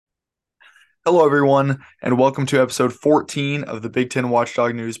Hello, everyone, and welcome to episode 14 of the Big Ten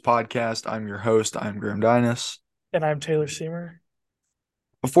Watchdog News podcast. I'm your host, I'm Graham Dinas. And I'm Taylor Seamer.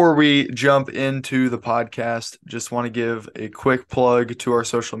 Before we jump into the podcast, just want to give a quick plug to our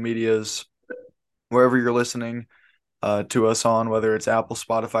social medias, wherever you're listening to us on, whether it's Apple,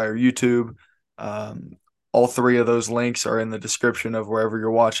 Spotify, or YouTube. Um, all three of those links are in the description of wherever you're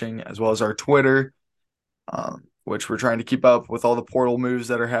watching, as well as our Twitter, which we're trying to keep up with all the portal moves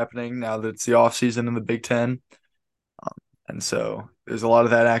that are happening now that it's the off season in the Big Ten. And so there's a lot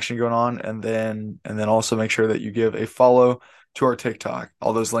of that action going on. And then also make sure that you give a follow to our TikTok.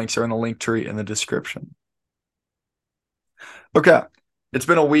 All those links are in the link tree in the description. Okay. It's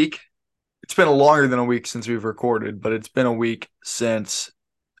been a week. It's been longer than a week since we've recorded, but it's been a week since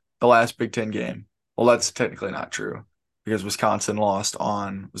the last Big Ten game. Well, that's technically not true because Wisconsin lost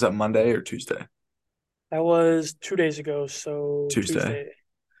on, was that Monday or Tuesday? That was 2 days ago, so Tuesday. Tuesday.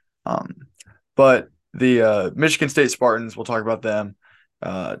 Um, but the Michigan State Spartans, we'll talk about them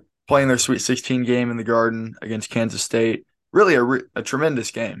playing their Sweet 16 game in the Garden against Kansas State. Really a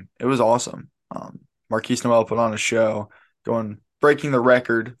tremendous game. It was awesome. Marquise Noel put on a show, breaking the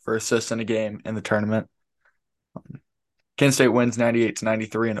record for assists in a game in the tournament. Kansas State wins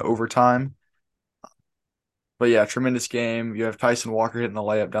 98-93 in overtime. But yeah, tremendous game. You have Tyson Walker hitting the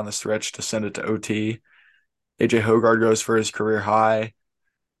layup down the stretch to send it to OT. AJ Hoggard goes for his career high.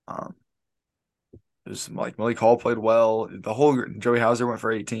 Um, It was like Malik Hall played well. The whole Joey Hauser went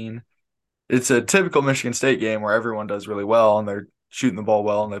for 18. It's a typical Michigan State game where everyone does really well and they're shooting the ball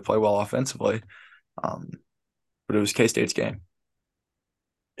well and they play well offensively. Um, but it was K-State's game.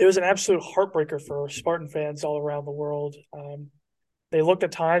 It was an absolute heartbreaker for Spartan fans all around the world. They looked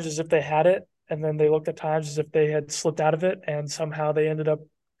at times as if they had it, and then they looked at times as if they had slipped out of it, and somehow they ended up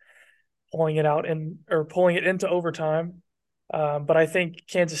pulling it out or pulling it into overtime. But I think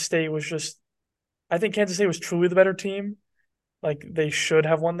Kansas State was truly the better team. Like they should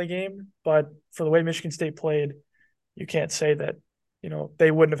have won the game, but for the way Michigan State played, you can't say that,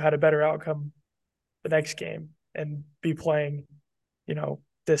 they wouldn't have had a better outcome the next game and be playing,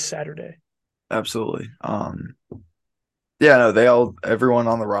 this Saturday. Absolutely. Yeah, no, everyone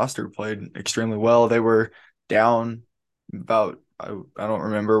on the roster played extremely well. They were down about, I don't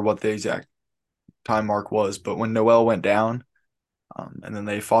remember what the exact time mark was, but when Noel went down, and then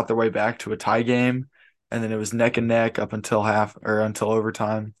they fought their way back to a tie game, and then it was neck and neck up until until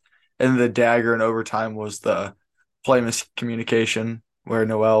overtime. And the dagger in overtime was the play miscommunication where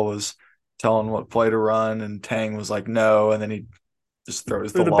Noel was telling what play to run, and Tang was like no, and then he just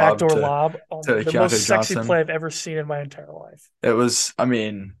throws the Through the lob backdoor to lob, the Keontae most sexy Johnson. play I've ever seen in my entire life. It was, I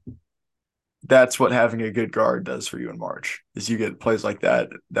mean, that's what having a good guard does for you in March, is you get plays like that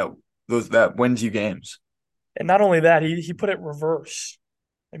wins you games. And not only that, he put it reverse.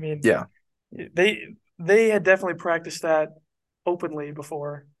 I mean, Yeah, they had definitely practiced that openly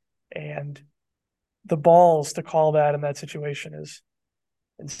before, and the balls to call that in that situation is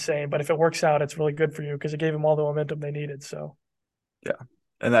insane. But if it works out, it's really good for you because it gave them all the momentum they needed. So yeah,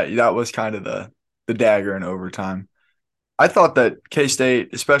 and that was kind of the dagger in overtime. I thought that K State,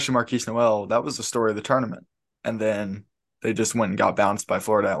 especially Marquise Noel, that was the story of the tournament, and then they just went and got bounced by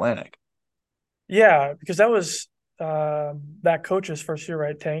Florida Atlantic. yeah, because that was that coach's first year,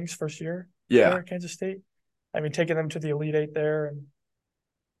 right? Tang's first year there Yeah, at Kansas State. I mean, taking them to the Elite Eight there,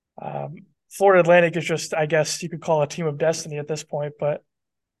 and Florida Atlantic is just, I guess, you could call a team of destiny at this point. But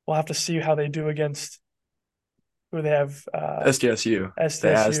we'll have to see how they do against who they have. SDSU, the SDSU,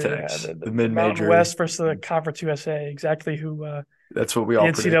 yeah, Aztecs, the the Mountain West mid-major. versus the Conference USA, exactly who That's what we the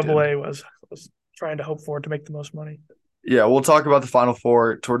all predicted. NCAA was trying to hope for to make the most money. Yeah, we'll talk about the Final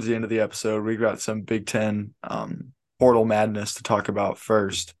Four towards the end of the episode. We got some Big Ten portal madness to talk about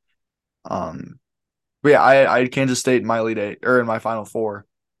first. Um, but yeah, I had Kansas State in my Elite Eight or in my Final Four.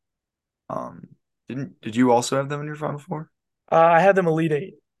 Um, did you also have them in your Final Four? I had them Elite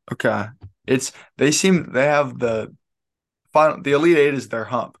Eight. Okay, they have the Elite Eight is their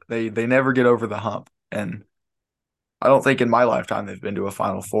hump. They never get over the hump, and I don't think in my lifetime they've been to a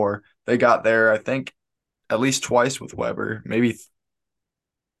Final Four. They got there, I think, at least twice with Weber, maybe,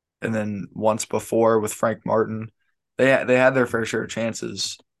 and then once before with Frank Martin. They had their fair share of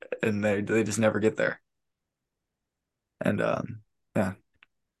chances, and they just never get there. And yeah,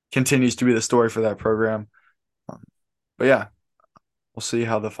 continues to be the story for that program. Um, but yeah, we'll see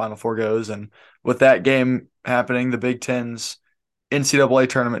how the Final Four goes. And with that game happening, the Big Ten's NCAA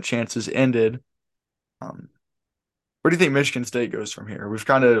tournament chances ended. Um, where do you think Michigan State goes from here?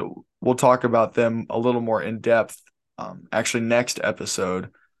 We'll talk about them a little more in depth. Actually, next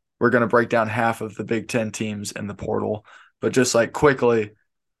episode, we're going to break down half of the Big Ten teams in the portal. But just like quickly,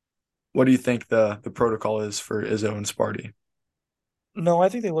 What do you think the protocol is for Izzo and Sparty? No, I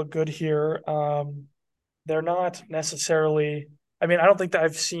think they look good here. They're not necessarily. I mean, I don't think that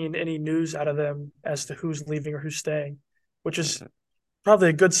I've seen any news out of them as to who's leaving or who's staying, which is probably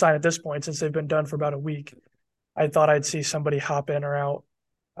a good sign at this point since they've been done for about a week. I thought I'd see somebody hop in or out.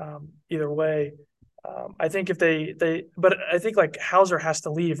 Either way, I think if but I think like Hauser has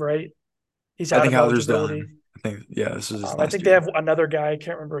to leave, right? He's I out think of Hauser's eligibility. done. I think yeah, this is his I last think they year. have another guy. I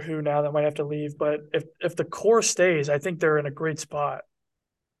can't remember who now that might have to leave. But if the core stays, I think they're in a great spot.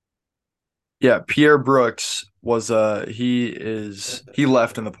 Yeah, Pierre Brooks was he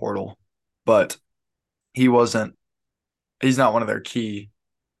left in the portal, but he wasn't he's not one of their key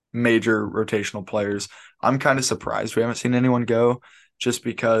major rotational players. I'm kind of surprised we haven't seen anyone go just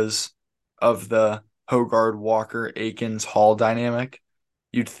because of the Hogard, Walker, Akins, Hall dynamic.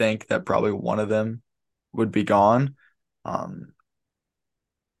 You'd think that probably one of them would be gone. Um,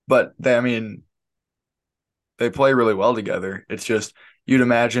 but I mean, they play really well together. It's just you'd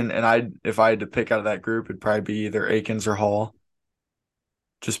imagine, and if I had to pick out of that group, it'd probably be either Akins or Hall,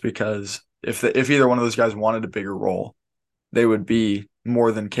 just because if either one of those guys wanted a bigger role, they would be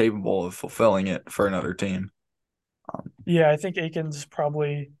more than capable of fulfilling it for another team. Um, Yeah, I think Akins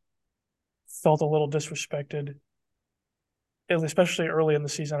probably felt a little disrespected, especially early in the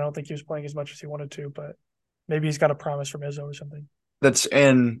season. I don't think he was playing as much as he wanted to, but maybe he's got a promise from Izzo or something.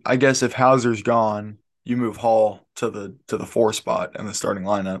 and I guess if Hauser's gone, you move Hall to the four spot in the starting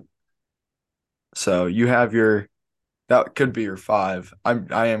lineup. So you have your that could be your five.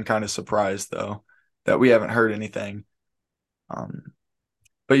 I am kind of surprised though that we haven't heard anything. Um,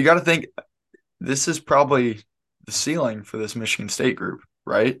 but you got to think this is probably the ceiling for this Michigan State group,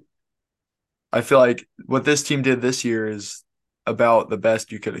 right? I feel like what this team did this year is about the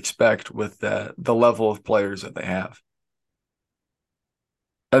best you could expect with the level of players that they have.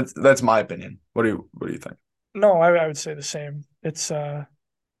 That's my opinion. What do you think? No, I would say the same. It's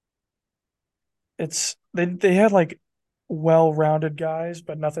they had like well-rounded guys,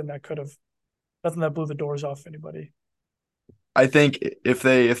 but nothing that blew the doors off anybody. I think if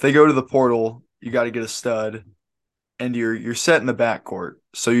they go to the portal, you got to get a stud, and you're set in the backcourt,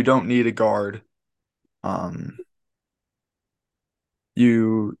 so you don't need a guard. Um,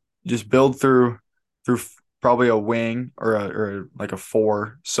 you just build through probably a wing or like a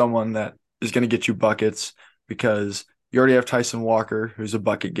four, someone that is going to get you buckets because you already have Tyson Walker, who's a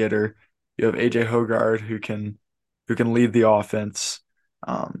bucket getter. You have AJ Hogard, who can lead the offense.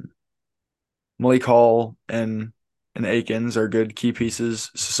 Um, Malik Hall and Akins are good key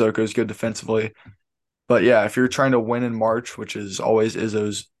pieces. Sissoko's good defensively. But yeah, if you're trying to win in March, which is always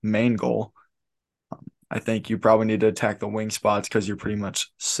Izzo's main goal, I think you probably need to attack the wing spots because you're pretty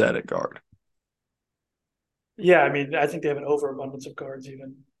much set at guard. Yeah, I mean, I think they have an overabundance of guards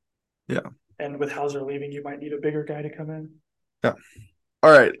even. Yeah. And with Hauser leaving, you might need a bigger guy to come in. Yeah.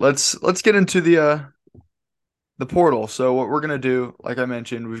 All right, let's get into the portal. So what we're gonna do, like I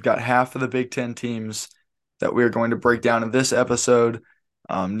mentioned, we've got half of the Big Ten teams that we are going to break down in this episode.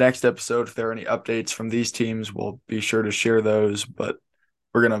 Next episode, if there are any updates from these teams, we'll be sure to share those. But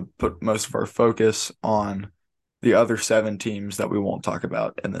we're gonna put most of our focus on the other seven teams that we won't talk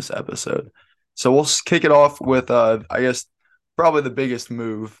about in this episode. So we'll kick it off with I guess probably the biggest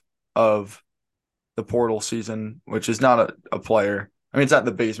move of the portal season, which is not a player. I mean, it's not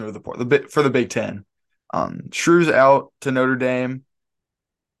the biggest move of the portal. For the Big Ten, Shrew's out to Notre Dame,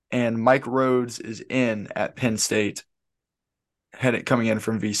 and Mike Rhodes is in at Penn State, heading coming in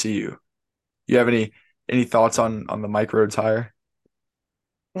from VCU. You have any thoughts on the Mike Rhodes hire?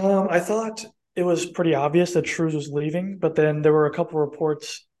 I thought it was pretty obvious that Shrews was leaving, but then there were a couple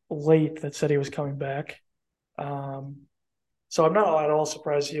reports late that said he was coming back. Um, so I'm not at all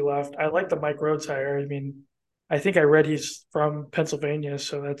surprised he left. I like the Mike Rhodes hire. I mean, I think I read he's from Pennsylvania,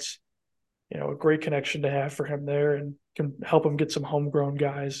 so that's a great connection to have for him there and can help him get some homegrown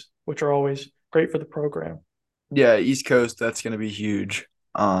guys, which are always great for the program. Yeah, East Coast, that's going to be huge.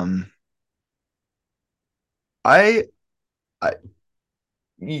 I, I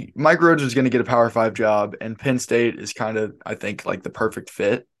Mike Rhodes is going to get a Power Five job, and Penn State is kind of, I think, like the perfect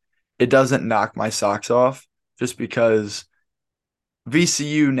fit. It doesn't knock my socks off just because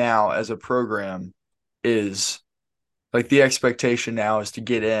VCU now as a program is like the expectation now is to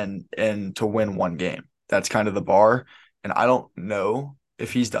get in and to win one game. That's kind of the bar. And I don't know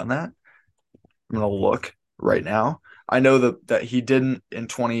if he's done that. I'm going to look right now. I know that he didn't in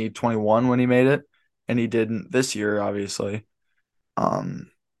 2021 when he made it, and he didn't this year, obviously.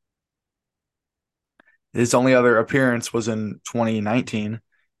 Um, his only other appearance was in 2019,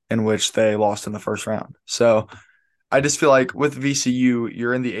 in which they lost in the first round. So I just feel like with VCU,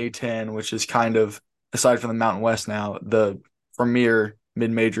 you're in the A10, which is kind of, aside from the Mountain West now, the premier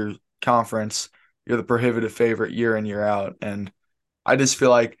mid-major conference. You're the prohibitive favorite year in, year out. And I just feel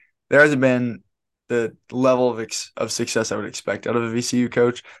like there hasn't been the level of success I would expect out of a VCU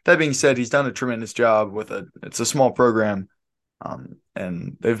coach. That being said, he's done a tremendous job with it's a small program,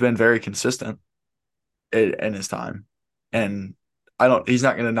 and they've been very consistent in his time. And he's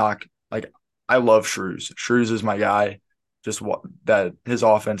not going to knock, like, I love Shrews. Shrews is my guy. Just what that his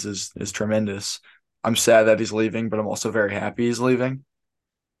offense is tremendous. I'm sad that he's leaving, but I'm also very happy he's leaving.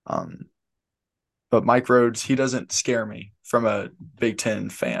 Um, but Mike Rhodes, he doesn't scare me from a Big Ten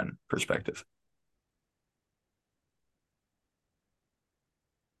fan perspective.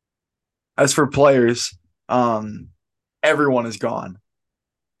 As for players, um, everyone is gone.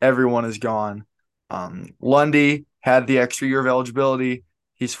 Everyone is gone. Lundy had the extra year of eligibility.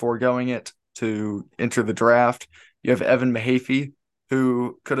 He's foregoing it to enter the draft. You have Evan Mahaffey,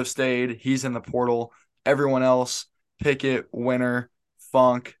 who could have stayed. He's in the portal. Everyone else, Pickett, Winter,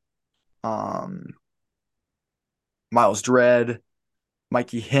 Funk, um, Miles Dredd,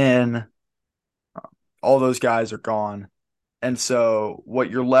 Mikey Hinn, all those guys are gone. And so what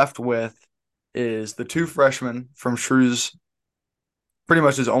you're left with is the two freshmen from Shrews, pretty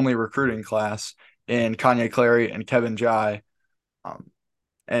much his only recruiting class, in Kanye Clary and Kevin Jai. Um,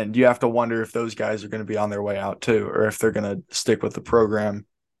 and you have to wonder if those guys are going to be on their way out too, or if they're going to stick with the program.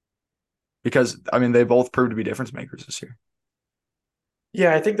 Because, I mean, they both proved to be difference makers this year.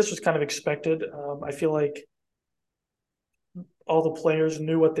 Yeah, I think this was kind of expected. I feel like all the players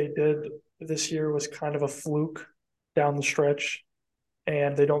knew what they did this year was kind of a fluke down the stretch,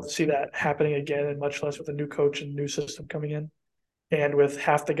 and they don't see that happening again, and much less with a new coach and new system coming in. And with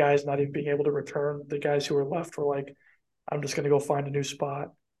half the guys not even being able to return, the guys who were left were like, I'm just going to go find a new spot.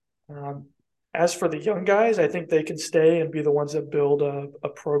 Um, as for the young guys, I think they can stay and be the ones that build a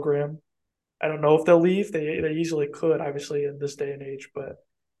program. I don't know if they'll leave. They easily could, obviously, in this day and age, but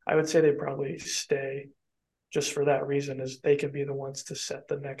I would say they probably stay just for that reason, is they can be the ones to set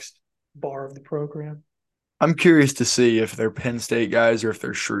the next bar of the program. I'm curious to see if they're Penn State guys or if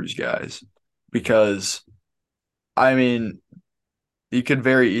they're Shrews guys, because, I mean, you could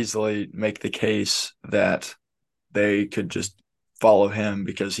very easily make the case that they could just follow him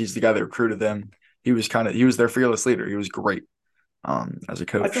because he's the guy that recruited them. He was their fearless leader. He was great as a I feel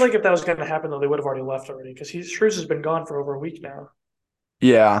coach. like if that was going to happen, though, they would have already left already because Shrews has been gone for over a week now.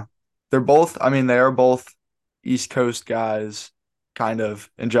 Yeah, they're both. I mean, they are both East Coast guys, kind of.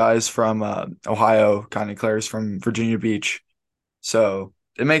 And Jai's from Ohio, kind of Claire's from Virginia Beach. So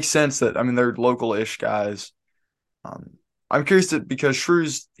it makes sense that, I mean, they're local-ish guys. Um, I'm curious because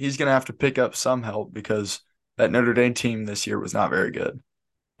Shrews, he's going to have to pick up some help because that Notre Dame team this year was not very good.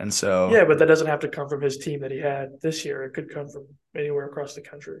 And so Yeah, but that doesn't have to come from his team that he had this year. It could come from anywhere across the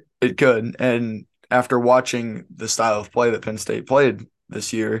country. it could. And after watching the style of play that Penn State played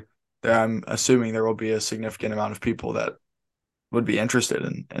this year, I'm assuming there will be a significant amount of people that would be interested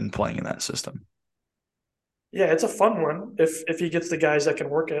in playing in that system. Yeah, it's a fun one if he gets the guys that can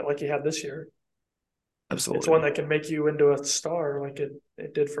work it like he had this year. It's one Absolutely. that can make you into a star like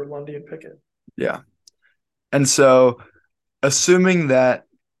it did for Lundy and Pickett. Yeah. And so, assuming that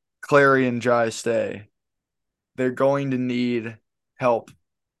Clary and Jai stay, they're going to need help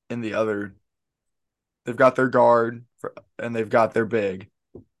in the other. They've got their guard and they've got their big.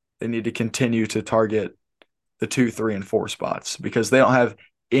 They need to continue to target the 2, 3, and 4 spots because they don't have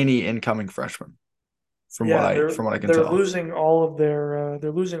any incoming freshmen Yeah, from what I can they're tell. losing all of their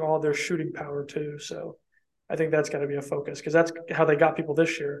they're losing all of their shooting power too. So I think that's got to be a focus because that's how they got people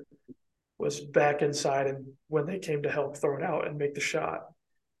this year was back inside and when they came to help throw it out and make the shot.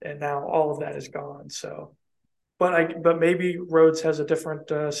 And now all of that is gone. So, but maybe Rhodes has a different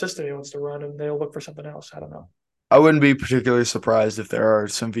system he wants to run and they'll look for something else. I don't know. I wouldn't be particularly surprised if there are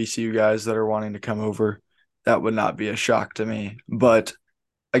some VCU guys that are wanting to come over. That would not be a shock to me. But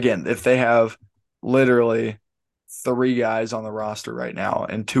again, if they have literally 3 guys on the roster right now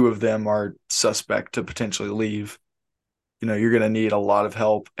and 2 of them are suspect to potentially leave, you're going to need a lot of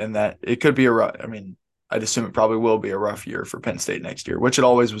help. And that it could be a rough, I mean, I'd assume it probably will be a rough year for Penn State next year, which it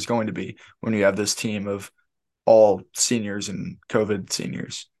always was going to be when you have this team of all seniors and COVID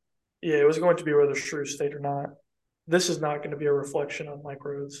seniors. Yeah, it was going to be whether Shrew stayed or not. This is not going to be a reflection on Mike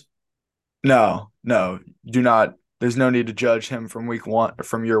Rhodes. No, no, do not. There's no need to judge him from week one,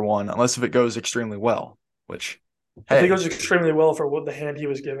 from year one, unless if it goes extremely well, which, If it hey, goes extremely well for what the hand he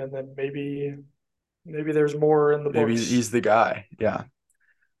was given, then maybe there's more in the maybe books. he's the guy. Yeah.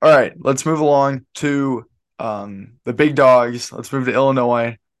 All right, let's move along to the big dogs. Let's move to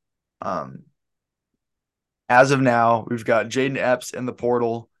Illinois. Um, As of now, we've got Jaden Epps in the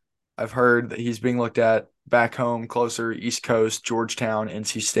portal. I've heard that he's being looked at back home, closer East Coast, Georgetown,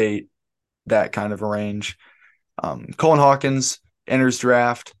 NC State, that kind of a range. Colin Hawkins enters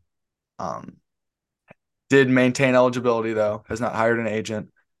draft. Um, did maintain eligibility though, has not hired an agent.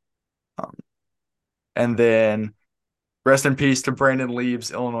 Um, and then rest in peace to Brandon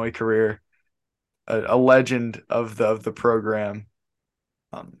Leaves' Illinois career, a legend of the program.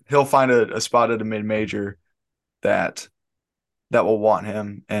 He'll find a spot at a mid major that will want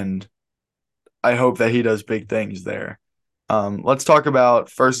him, and I hope that he does big things there. Let's talk about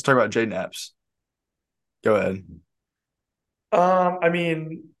Jaden Epps. Go ahead. I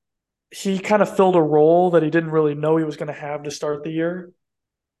mean, he kind of filled a role that he didn't really know he was going to have to start the year,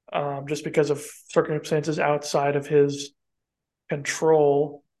 just because of circumstances outside of his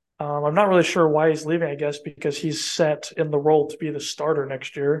control. I'm not really sure why he's leaving, I guess, because he's set in the role to be the starter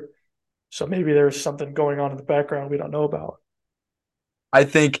next year. So maybe there's something going on in the background we don't know about. I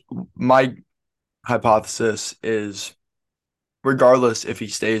think my hypothesis is regardless if he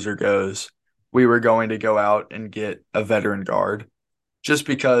stays or goes, we were going to go out and get a veteran guard just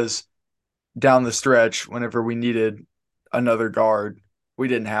because down the stretch, whenever we needed another guard, we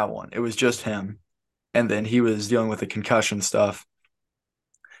didn't have one. It was just him. And then he was dealing with the concussion stuff.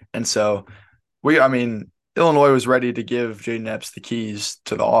 And so I mean, Illinois was ready to give Jaden Epps the keys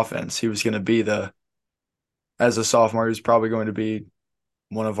to the offense. He was going to be as a sophomore, he was probably going to be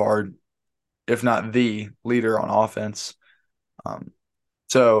one of our, if not the leader on offense. Um,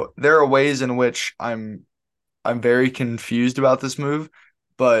 so there are ways in which I'm very confused about this move,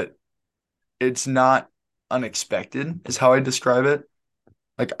 but it's not unexpected, is how I describe it.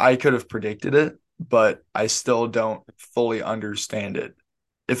 Like I could have predicted it, but I still don't fully understand it.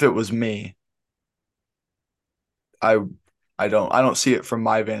 If it was me, I I don't see it from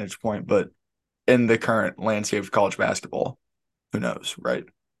my vantage point, but in the current landscape of college basketball, who knows, right?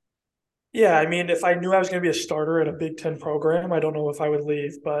 Yeah, I mean, if I knew I was going to be a starter at a Big Ten program, I don't know if I would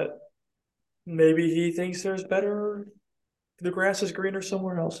leave, but maybe he thinks there's better, the grass is greener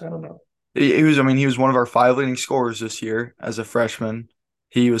somewhere else. I don't know. He was one of our five leading scorers this year as a freshman.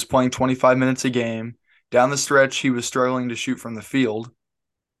 He was playing 25 minutes a game. Down the stretch, he was struggling to shoot from the field,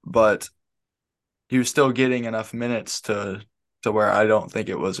 but he was still getting enough minutes to where I don't think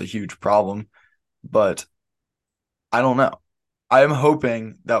it was a huge problem. But I don't know. I am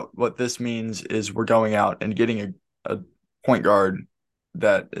hoping that what this means is we're going out and getting a point guard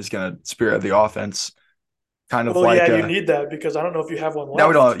that is going to spearhead the offense, kind of Well, yeah, like you need that because I don't know if you have one now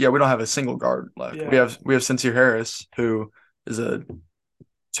we don't left. yeah we don't have a single guard left. We Yeah. have Sincere Harris, who is a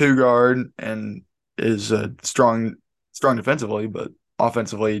two guard and is strong defensively, but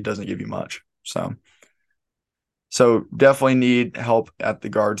offensively doesn't give you much. So definitely need help at the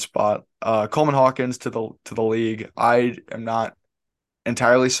guard spot. Coleman Hawkins to the league. I am not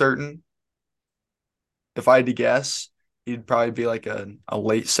entirely certain. If I had to guess, he'd probably be like a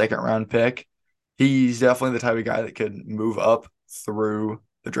late second round pick. He's definitely the type of guy that could move up through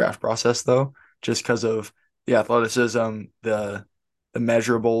the draft process, though, just because of the athleticism, the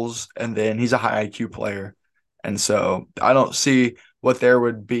measurables, and then he's a high IQ player. And so I don't see what there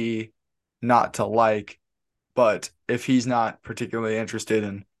would be not to like, but if he's not particularly interested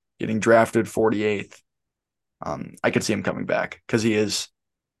in getting drafted 48th, I could see him coming back because he is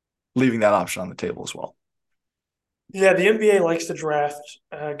leaving that option on the table as well. Yeah, the NBA likes to draft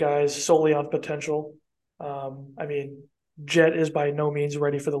guys solely on potential. I mean, Jet is by no means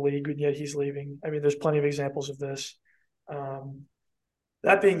ready for the league, and yet he's leaving. I mean, there's plenty of examples of this. Um,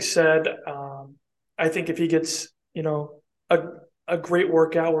 that being said, I think if he gets, a a great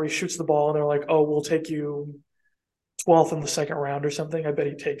workout where he shoots the ball and they're like, "Oh, we'll take you 12th in the second round or something," I bet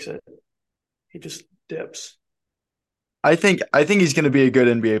he takes it. He just dips. I think he's going to be a good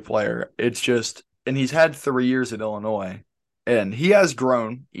NBA player. It's just, and he's had 3 years at Illinois, and he has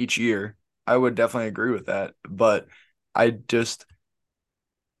grown each year. I would definitely agree with that, but I just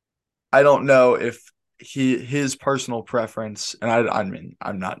I don't know if his personal preference, and I mean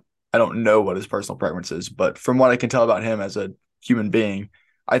I don't know what his personal preference is, but from what I can tell about him as a human being,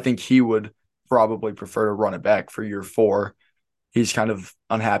 I think he would probably prefer to run it back for year four. He's kind of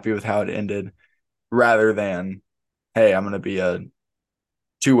unhappy with how it ended, rather than, hey, I'm going to be a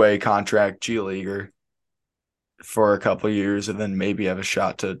two-way contract G leaguer for a couple of years and then maybe have a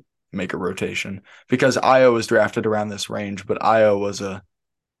shot to make a rotation. Because Io was drafted around this range, but Io was a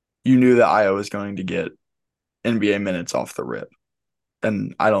you knew that Io was going to get NBA minutes off the rip.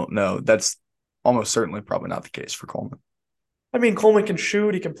 And I don't know. That's almost certainly probably not the case for Coleman. I mean, Coleman can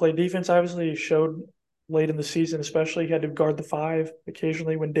shoot. He can play defense. Obviously, he showed late in the season, especially he had to guard the five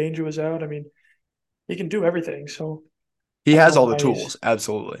occasionally when Danger was out. I mean, He can do everything. So He I don't has know all the why he's tools,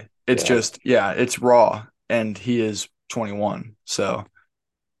 absolutely. It's yeah. just, yeah, it's raw, and he is 21. So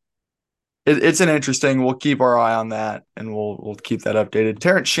it's an interesting. We'll keep our eye on that, and we'll keep that updated.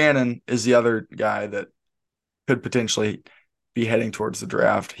 Terrence Shannon is the other guy that could potentially be heading towards the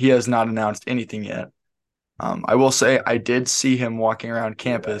draft. He has not announced anything yet. I will say I did see him walking around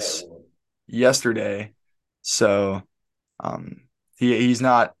campus yesterday, so um, he's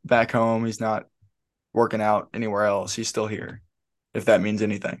not back home. He's not working out anywhere else. He's still here, if that means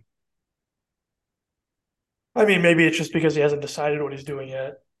anything. I mean, maybe it's just because he hasn't decided what he's doing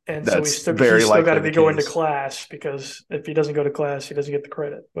yet. And so That's he's very still got likely to the be going to case. class because if he doesn't go to class, he doesn't get the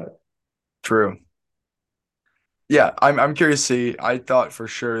credit. But True. Yeah, I'm curious to see. I thought for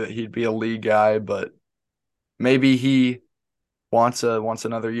sure that he'd be a league guy, but maybe he wants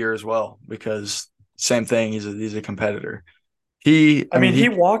another year as well because same thing. He's a competitor. I I mean, mean, he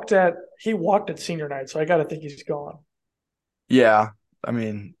walked at senior night, so I got to think he's gone yeah, I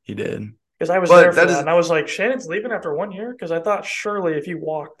mean, he did. because I was there But for that that, is, and I was like, Shannon's leaving after 1 year because I thought surely if he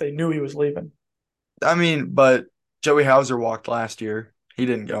walked, they knew he was leaving. I mean, but Joey Hauser walked last year. He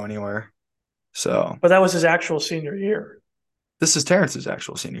didn't go anywhere. So But that was his actual senior year. this is Terrence's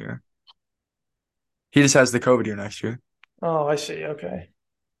actual senior year. He just has the COVID year next year. Oh, I see. Okay.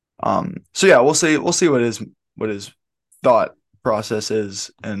 So yeah, we'll see what his thought process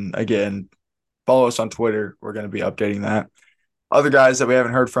is. And again, follow us on Twitter. We're going to be updating that. Other guys that we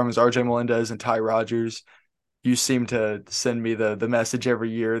haven't heard from is RJ Melendez and Ty Rogers. You seem to send me the message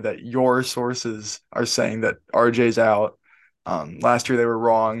every year that your sources are saying that RJ's out. Last year they were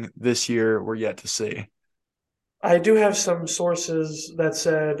wrong. This year we're yet to see. I do have some sources that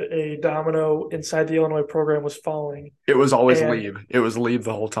said a domino inside the Illinois program was falling, It was always and leave. It was leave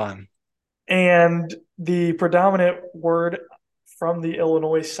the whole time. and the predominant word from the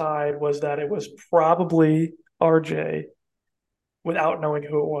Illinois side was that it was probably RJ without knowing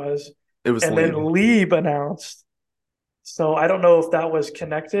who it was. It was And leave. then Lieb announced. So I don't know if that was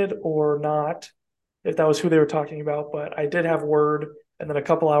connected or not, if that was who they were talking about, but I did have word. And then a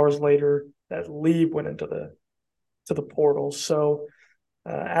couple hours later, that Lieb went into the portal. So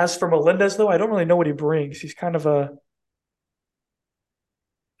as for Melendez, though, I don't really know what he brings. He's kind of a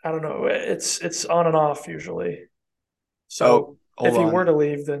I don't know. It's on and off usually. Oh, So if hold he were on. to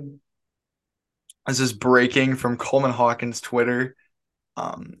leave, then This is breaking from Coleman Hawkins' Twitter.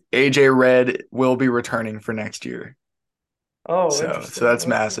 AJ Red will be returning for next year. oh, So interesting. that's Okay.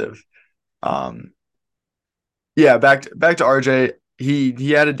 massive. Um, yeah, back to RJ.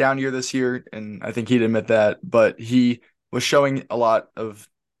 He had a down year this year, and I think he'd admit that, but he was showing a lot of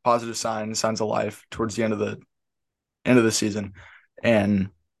positive signs of life towards the end of the season. And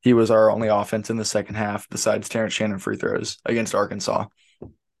he was our only offense in the second half besides Terrence Shannon free throws against Arkansas.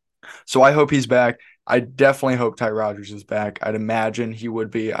 So I hope he's back. I definitely hope Ty Rogers is back. I'd imagine he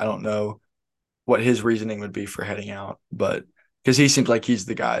would be. I don't know what his reasoning would be for heading out, but because he seems like he's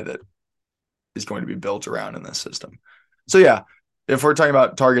the guy that is going to be built around in this system. So yeah, if we're talking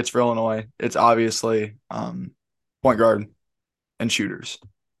about targets for Illinois, it's obviously point guard and shooters.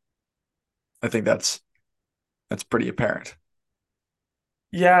 I think that's pretty apparent.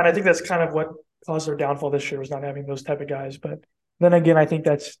 Yeah, and I think that's kind of what caused their downfall this year was not having those type of guys. But then again, I think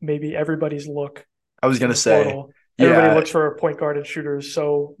that's maybe everybody's look I was in gonna the say, portal. Everybody yeah, looks for a point guard and shooters,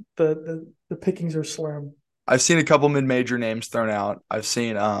 so the pickings are slim. I've seen a couple mid-major names thrown out. I've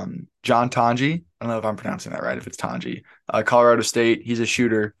seen John Tanji. I don't know if I'm pronouncing that right. If it's Tanji, Colorado State. He's a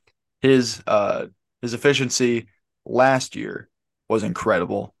shooter. His uh, his efficiency last year was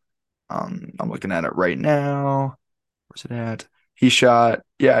incredible. I'm looking at it right now. Where's it at? He shot,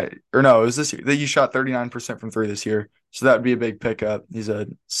 yeah, or no, it was this year. He shot 39% from three this year. So that would be a big pickup. He's a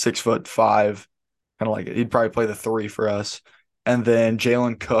 6'5", kind of like it. He'd probably play the three for us. And then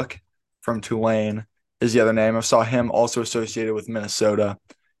Jalen Cook from Tulane is the other name. I saw him also associated with Minnesota,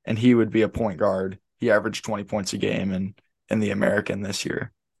 and he would be a point guard. He averaged 20 points a game in the American this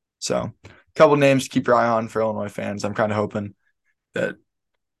year. So a couple names to keep your eye on for Illinois fans. I'm kind of hoping that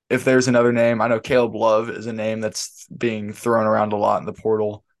if there's another name, I know Caleb Love is a name that's being thrown around a lot in the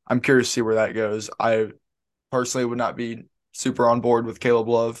portal. I'm curious to see where that goes. I personally would not be super on board with Caleb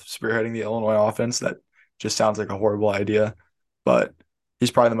Love spearheading the Illinois offense. That just sounds like a horrible idea, but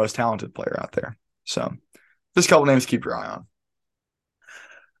he's probably the most talented player out there. So just a couple names to keep your eye on.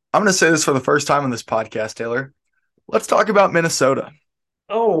 I'm going to say this for the first time on this podcast, Taylor. Let's talk about Minnesota.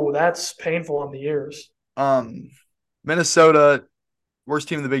 Oh, that's painful on the ears. Um, Minnesota, worst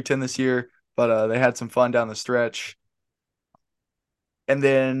team in the Big Ten this year, but they had some fun down the stretch. And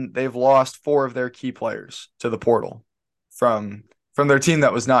then they've lost four of their key players to the portal from from their team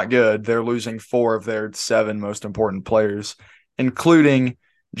that was not good, they're losing four of their seven most important players, including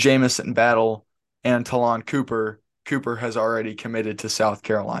Jamison Battle and Talon Cooper. Cooper has already committed to South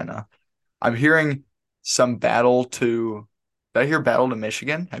Carolina. I'm hearing some battle to. Did I hear battle to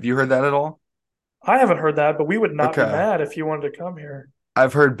Michigan? Have you heard that at all? I haven't heard that, but we would not be Okay. mad if you wanted to come here.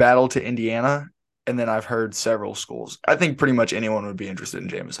 I've heard battle to Indiana, and then I've heard several schools. I think pretty much anyone would be interested in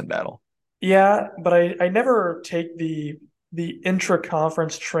Jamison Battle. Yeah, but I never take the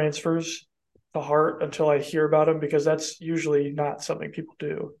intra-conference transfers to heart until I hear about them because that's usually not something people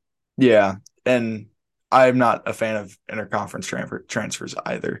do. Yeah, and I'm not a fan of interconference transfers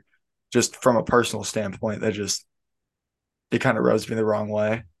either. Just from a personal standpoint, that just it kind of rubs me the wrong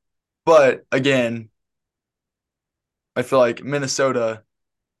way. But again, I feel like Minnesota,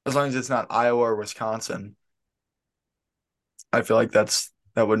 as long as it's not Iowa or Wisconsin, I feel like that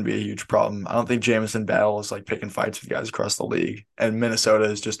wouldn't be a huge problem. I don't think Jamison Battle is like picking fights with guys across the league, and Minnesota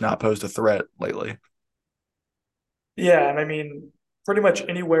has just not posed a threat lately. Yeah, and I mean, pretty much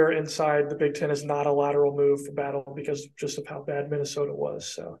anywhere inside the Big Ten is not a lateral move for Battle because just of how bad Minnesota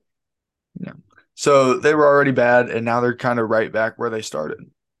was. So Yeah. So they were already bad, and now they're kind of right back where they started.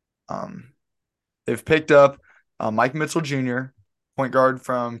 Um, they've picked up Mike Mitchell Jr., point guard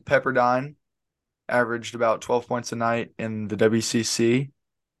from Pepperdine, averaged about 12 points a night in the WCC.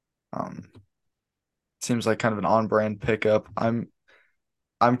 Um, seems like kind of an on-brand pickup. I'm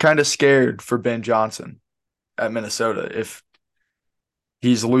kind of scared for Ben Johnson at Minnesota. If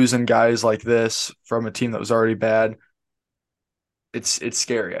he's losing guys like this from a team that was already bad, it's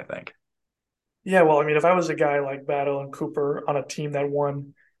scary, I think. yeah, well, I mean, if I was a guy like Battle and Cooper on a team that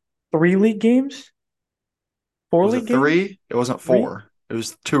won 3 league games, four Was it league games, three? It wasn't three, four. It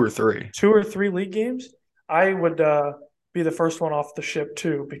was two or three. 2 or 3 league games, I would be the first one off the ship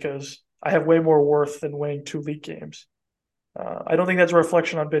too because I have way more worth than winning 2 league games. I don't think that's a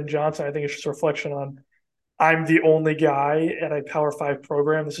reflection on Ben Johnson. I think it's just a reflection on I'm the only guy at a Power Five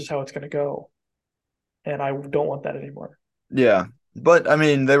program. This is how it's going to go, and I don't want that anymore. Yeah. But I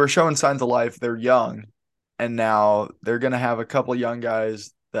mean, they were showing signs of life. They're young, and now they're gonna have a couple young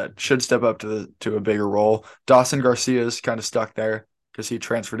guys that should step up to a bigger role. Dawson Garcia is kind of stuck there because he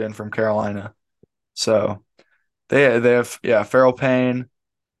transferred in from Carolina. So they have yeah, Farrell Payne,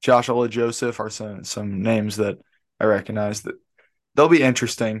 Joshua Joseph are some names that I recognize that they'll be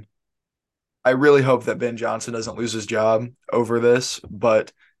interesting. I really hope that Ben Johnson doesn't lose his job over this,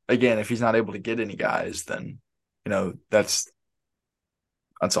 but again, if he's not able to get any guys, then that's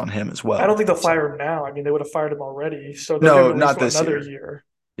on him as I don't well. think they'll So fire him now. I mean, they would have fired him already, so they'll give him no, at least not what, this another year. year.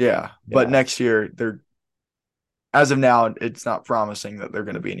 Yeah, but Yeah, next year they're as of now it's not promising that they're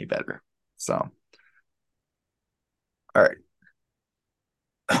going to be any better. So all right,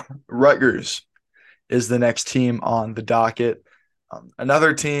 Rutgers is the next team on the docket.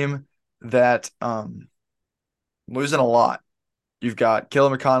 Another team that losing a lot. You've got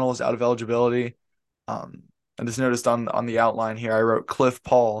Caleb McConnell is out of eligibility. I just noticed on the outline here I wrote Cliff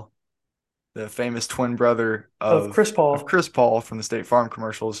Paul, the famous twin brother of Chris of Paul. Chris Paul from the State Farm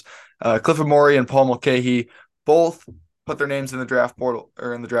commercials. Cliff Amore and Paul Mulcahy both put their names in the draft portal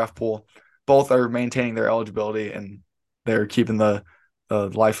or in the draft pool. Both are maintaining their eligibility and they're keeping the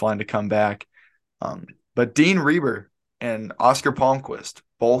lifeline to come back. But Dean Reber and Oscar Palmquist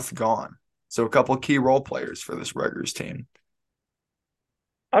both gone. So a couple of key role players for this Rutgers team.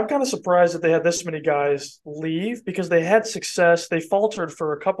 I'm kind of surprised that they had this many guys leave because they had success. They faltered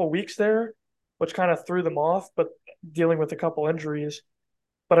for a couple weeks there, which kind of threw them off, but dealing with a couple injuries.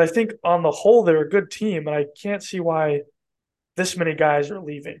 But I think on the whole, they're a good team, and I can't see why this many guys are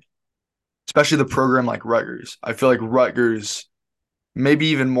leaving. Especially the program like Rutgers. I feel like Rutgers, maybe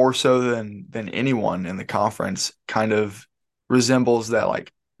even more so than anyone in the conference, kind of resembles that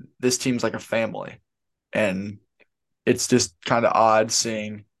like this team's like a family. And it's just kind of odd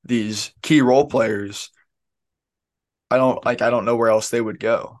seeing these key role players. I don't know where else they would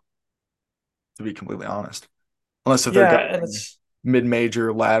go, to be completely honest. Unless if they're Yeah, and going it's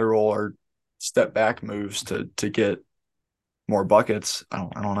mid-major lateral or step back moves to get more buckets. I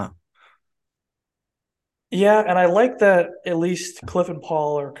don't know. yeah, and I like that at least Cliff and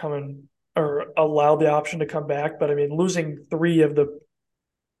Paul are coming or allowed the option to come back. But I mean, losing three of the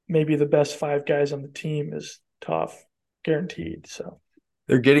maybe the best 5 guys on the team is tough, guaranteed. So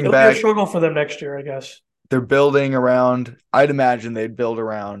They're getting it'll be a back. struggle for them next year, I guess. They're building around. I'd imagine they'd build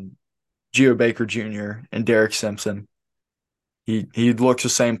around Geo Baker Jr. and Derek Simpson. He looks the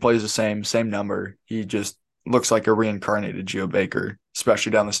same, plays the same number. He just looks like a reincarnated Geo Baker,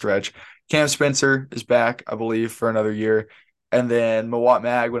 especially down the stretch. Cam Spencer is back, I believe, for another year. And then Mawot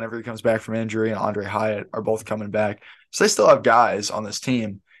Mag, whenever he comes back from injury, and Andre Hyatt are both coming back. So they still have guys on this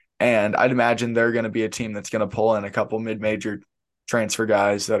team. And I'd imagine they're going to be a team that's going to pull in a couple mid-major transfer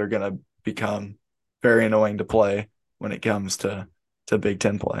guys that are going to become very annoying to play when it comes to Big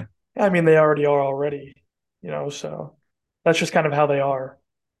Ten play. I mean, they already are already, so that's just kind of how they are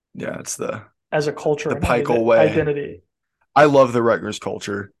Yeah, it's the as a culture the and Pikel way. identity. I love the Rutgers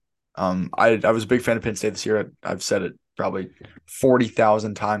culture. I was a big fan of Penn State this year. I've said it probably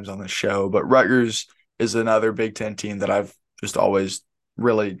 40,000 times on the show, but Rutgers is another Big Ten team that I've just always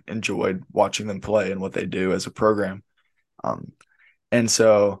really enjoyed watching them play and what they do as a program. Um, and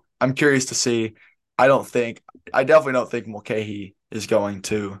so I'm curious to see. I definitely don't think Mulcahy is going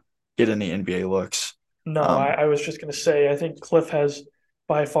to get any NBA looks. No, Um, I was just going to say, I think Cliff has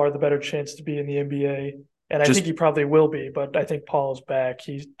by far the better chance to be in the NBA, and I think just he probably will be. But I think Paul is back.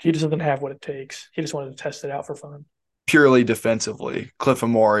 He just doesn't have what it takes. He just wanted to test it out for fun. purely defensively, Cliff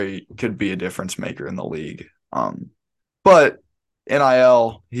Amore could be a difference maker in the league. But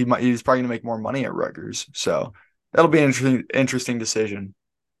NIL, he's probably going to make more money at Rutgers, so that'll be an interesting decision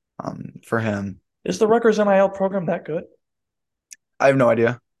for him. Is the Rutgers NIL program that good? I have no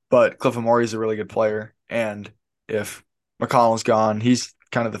idea, but Cliff Amore is a really good player, and if McConnell's gone, he's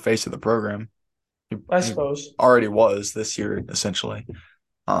kind of the face of the program. He, I he suppose. already was this year, essentially.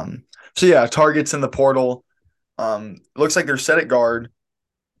 So yeah, targets in the portal. Looks like they're set at guard.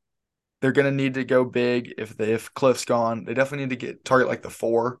 They're gonna need to go big if Cliff's gone. They definitely need to get target like the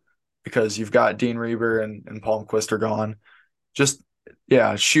four because you've got Dean Reber and Palmquist are gone. Just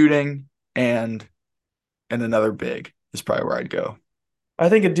yeah, shooting and another big is probably where I'd go. I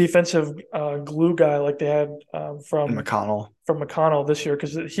think a defensive glue guy like they had And McConnell. from McConnell this year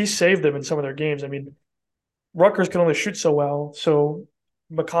because he saved them in some of their games. I mean, Rutgers can only shoot so well, so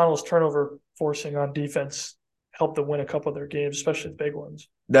McConnell's turnover forcing on defense helped them win a couple of their games, especially the big ones.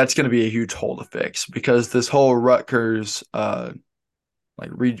 That's going to be a huge hole to fix because this whole Rutgers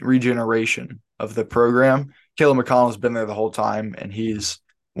regeneration of the program. Caleb McConnell's been there the whole time, and he's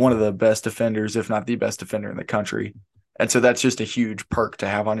one of the best defenders, if not the best defender in the country. And so that's just a huge perk to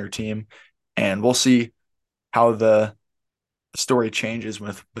have on your team. And we'll see how the story changes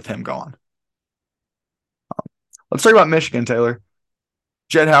with him gone. Let's talk about Michigan, Taylor.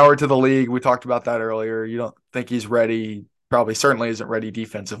 Jed Howard to the league. We talked about that earlier. You don't think he's ready? Probably certainly isn't ready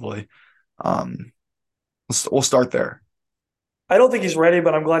defensively. Um, we'll start there. I don't think he's ready,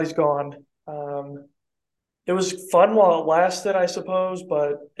 but I'm glad he's gone. It was fun while it lasted, I suppose.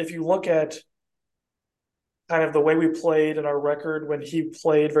 But if you look at kind of the way we played and our record when he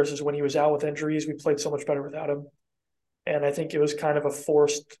played versus when he was out with injuries, we played so much better without him. And I think it was kind of a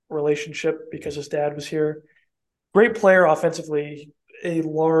forced relationship because his dad was here. Great player offensively, a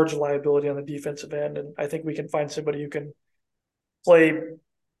large liability on the defensive end. And I think we can find somebody who can play,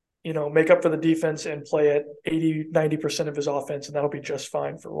 make up for the defense and play at 80, 90% of his offense. And that'll be just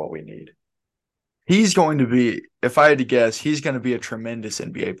fine for what we need. He's going to be, if I had to guess, he's going to be a tremendous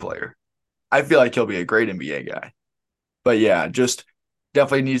NBA player. I feel like he'll be a great NBA guy. But yeah, just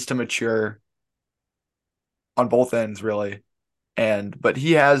definitely needs to mature on both ends, really. But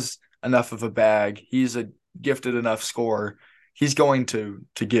he has enough of a bag. He's a gifted enough scorer. He's going to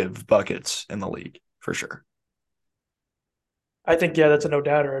give buckets in the league for sure. I think, yeah, that's a no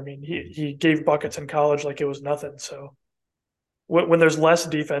doubter. I mean, he gave buckets in college like it was nothing. So when there's less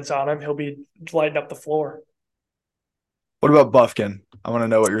defense on him, he'll be lighting up the floor. What about Buffkin? I want to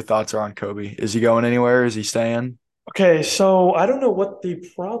know what your thoughts are on Kobe. Is he going anywhere? Is he staying? Okay, so I don't know what the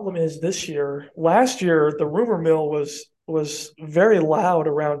problem is this year. Last year, the rumor mill was very loud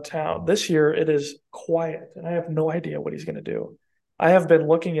around town. This year, it is quiet, and I have no idea what he's going to do. I have been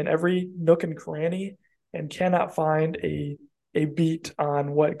looking in every nook and cranny and cannot find a beat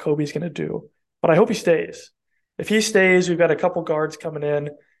on what Kobe's going to do. But I hope he stays. If he stays, we've got a couple guards coming in,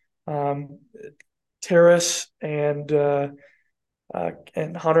 Terrace and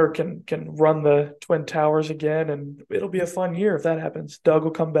Hunter can run the Twin Towers again, and it'll be a fun year if that happens. Doug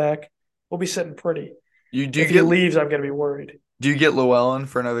will come back. We'll be sitting pretty. You do you If he get leaves, I'm going to be worried. do you get Llewellyn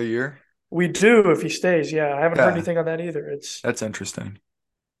for another year? We do if he stays. Yeah, I haven't heard Yeah, anything on that either. It's that's interesting.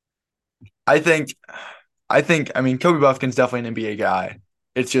 I think I mean Kobe Buffkin's definitely an NBA guy.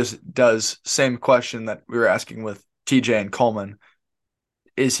 It just does same question that we were asking with TJ and Coleman.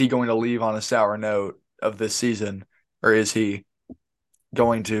 Is he going to leave on a sour note of this season, or is he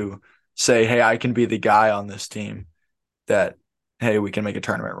going to say, "Hey, I can be the guy on this team that hey, we can make a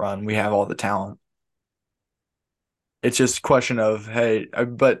tournament run. We have all the talent." It's just a question of, hey,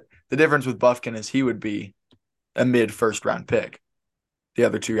 but the difference with Buffkin is he would be a mid first round pick. The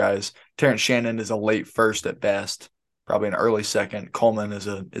other two guys, Terrence Shannon is a late first at best, probably an early second. Coleman is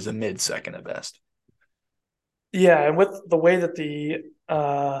a mid second at best. Yeah, and with the way that the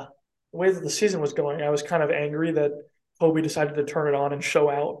season was going, I was kind of angry that Kobe decided to turn it on and show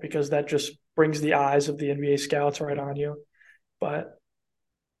out because that just brings the eyes of the NBA scouts right on you. But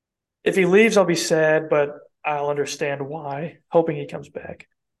if he leaves, I'll be sad, but I'll understand why, hoping he comes back.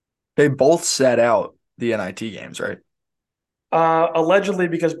 They both sat out the NIT games, right? Allegedly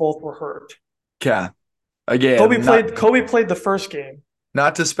because both were hurt. Yeah. Again, Kobe played the first game,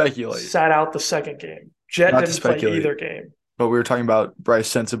 not to speculate, sat out the second game. Jet not to didn't play speculate, either game, but we were talking about Bryce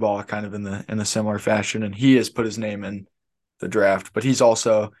Sensabaugh kind of in the similar fashion, and he has put his name in the draft, but he's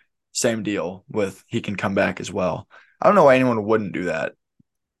also same deal with he can come back as well. I don't know why anyone wouldn't do that.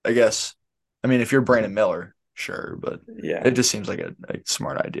 I guess, I mean, if you're Brandon Miller, sure, but it yeah. just seems like a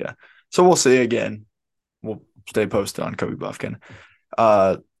smart idea. So we'll see again. We'll stay posted on Kobe Buffkin.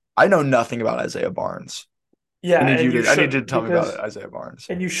 Uh, I know nothing about Isaiah Barnes. Yeah, and you I need you to shouldn't tell me about because Isaiah Barnes.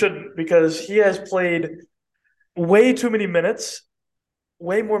 and you shouldn't because he has played way too many minutes,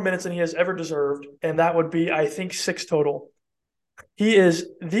 way more minutes than he has ever deserved, and that would be, I think, six total. He is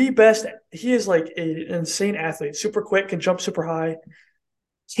the best. He is like an insane athlete, super quick, can jump super high,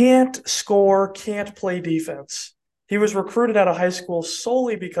 can't score, can't play defense. He was recruited out of high school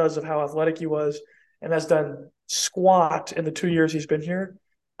solely because of how athletic he was and has done squat in the 2 years he's been here.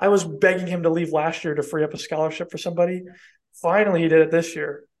 I was begging him to leave last year to free up a scholarship for somebody. Finally, he did it this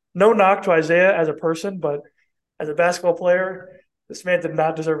year. No knock to Isaiah as a person, but as a basketball player, this man did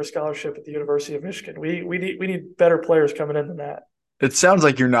not deserve a scholarship at the University of Michigan. We need better players coming in than that. It sounds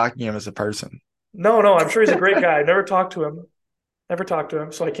like you're knocking him as a person. No, no, I'm sure he's a great guy. I never talked to him. Never talked to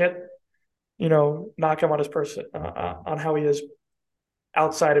him, so I can't, knock him on his person on how he is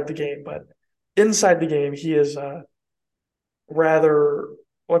outside of the game. But inside the game, he is rather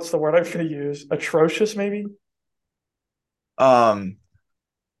what's the word I'm going to use? Atrocious, maybe. Um,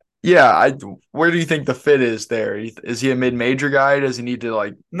 yeah, I. Where do you think the fit is there? Is he a mid-major guy? Does he need to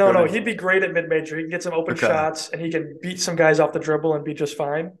like No, go no, to? he'd be great at mid-major. He can get some open Okay, shots, and he can beat some guys off the dribble and be just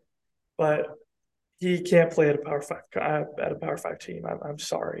fine. But he can't play at a Power 5 team. I'm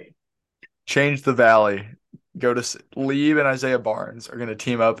sorry. change the Valley. Go to Lieb and Isaiah Barnes are going to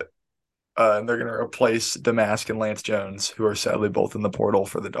team up, and they're going to replace Damask and Lance Jones, who are sadly both in the portal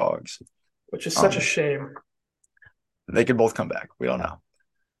for the Dogs. Which is such a Um, shame. they could both come back. We don't know.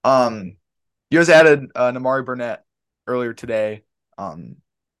 You guys added Namari Burnett earlier today, from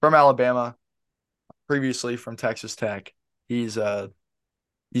Alabama, previously from Texas Tech. He's uh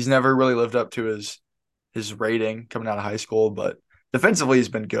he's never really lived up to his rating coming out of high school, but defensively he's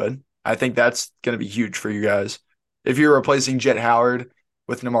been good. I think that's going to be huge for you guys. If you're replacing Jet Howard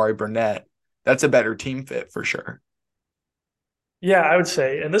with Namari Burnett, that's a better team fit for sure. Yeah, I would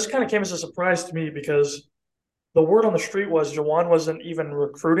say. And this kind of came as a surprise to me because the word on the street was Jawan wasn't even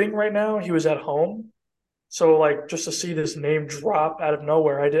recruiting right now. He was at home. So like just to see this name drop out of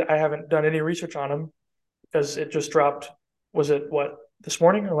nowhere, I haven't done any research on him because it just dropped. Was it what this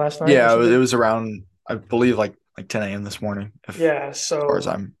morning or last night or Yeah, it something? was around I believe like 10 a.m. this morning, if Yeah, as far as so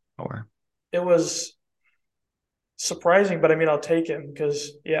I'm aware. it was surprising, but I mean I'll take him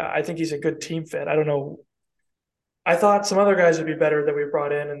because yeah, I think he's a good team fit. I don't know. I thought some other guys would be better that we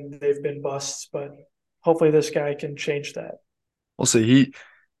brought in and they've been busts, but hopefully this guy can change that. We'll see.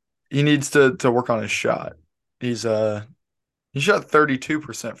 He needs to work on his shot. He's he shot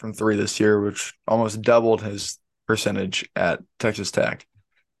 32% from three this year, which almost doubled his percentage at Texas Tech.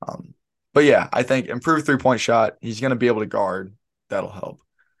 Um, but yeah, I think improved 3-point shot. He's going to be able to guard. That'll help.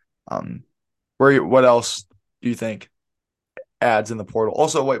 Um, what else do you think adds in the portal?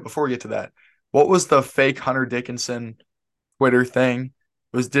 Also, wait, before we get to that, what was the fake Hunter Dickinson Twitter thing?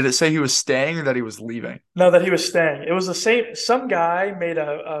 Did it say he was staying or that he was leaving? No, that he was staying. It was the same. Some guy made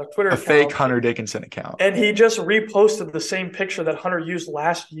a Twitter A fake account Hunter Dickinson account. and he just reposted the same picture that Hunter used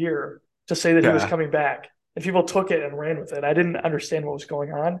last year to say that he was Yeah, coming back. And people took it and ran with it. I didn't understand what was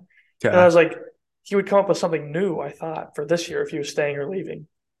going on. And I yeah. was like, he would come up with something new, I thought, for this year if he was staying or leaving.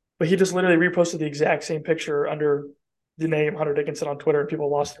 But he just literally reposted the exact same picture under the name Hunter Dickinson on Twitter, and people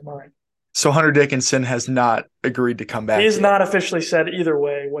lost their mind. So Hunter Dickinson has not agreed to come back He's yet. not officially said either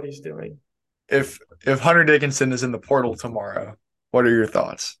way what he's doing. If Hunter Dickinson is in the portal tomorrow, what are your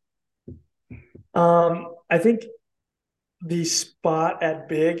thoughts? I think the spot at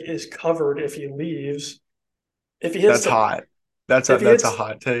big is covered if he leaves. If he hits That's the hot. if he That's a hits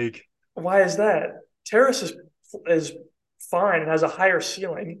hot take. why is that? Terrace is fine and has a higher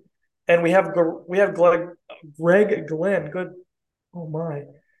ceiling, and we have Greg Glenn, good. Oh my,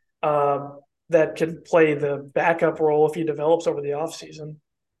 that can play the backup role if he develops over the offseason.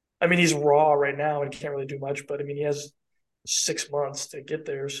 I mean, he's raw right now and can't really do much, but I mean, he has 6 months to get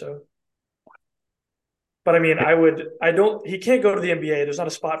there. So, but I mean, he can't go to the NBA. There's not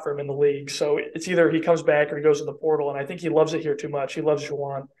a spot for him in the league. So it's either he comes back or he goes in the portal. And I think he loves it here too much. He loves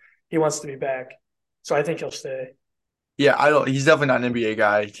Juwan. He wants to be back. So I think he'll stay. Yeah, I don't. He's definitely not an NBA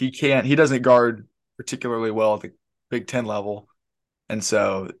guy. He can't. He doesn't guard particularly well at the Big Ten level, and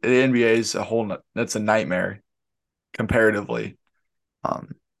so the NBA is a whole. That's a nightmare comparatively.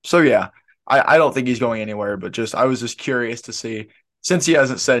 So yeah, I don't think he's going anywhere. But just I was just curious to see since he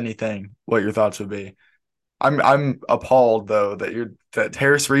hasn't said anything, what your thoughts would be. I'm appalled though that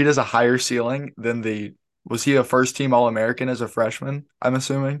Harris Reed has a higher ceiling than the was he a first team All American as a freshman? I'm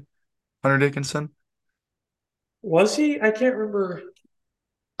assuming Hunter Dickinson. Was he? I can't remember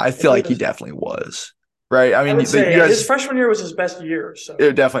I if feel he like he was. definitely was. Right? I I mean, would say you yeah, his guys, freshman year was his best year. So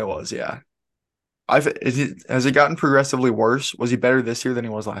it definitely was. Yeah. Has it gotten progressively worse? Was he better this year than he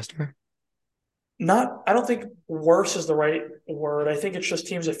was last year? not, I don't think worse is the right word. I think it's just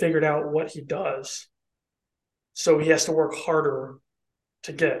teams have figured out what he does. So he has to work harder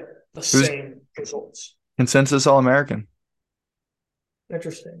to get the Who's same results. consensus All American?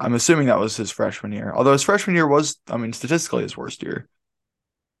 Interesting. I'm assuming that was his freshman year. Although his freshman year was, I mean, statistically his worst year,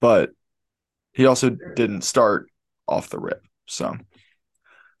 but he also didn't start off the rip. So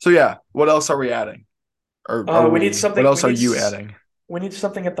yeah. What else are we adding? Or are We need we? What something. else are you adding? We need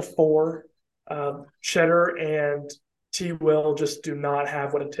something at the four. Cheddar and T. Will just do not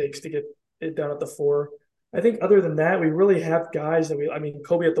have what it takes to get it done at the four. I think other than that, we really have guys that we. I mean,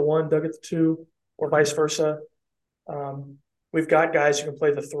 Kobe at the one, Doug at the two, or vice versa. Um, we've got guys who can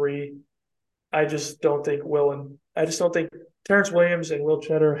play the three. I just don't think Terrence Williams and Will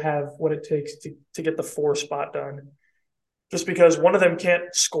Cheddar have what it takes to get the four spot done. Just because one of them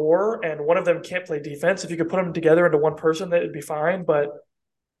can't score and one of them can't play defense. If you could put them together into one person, that would be fine. But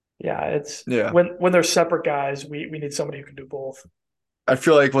yeah, it's Yeah. when they're separate guys, we need somebody who can do both. I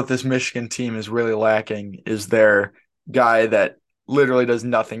feel like what this Michigan team is really lacking is their guy that literally does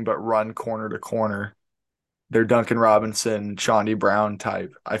nothing but run corner to corner. Their Duncan Robinson, Shawnee Brown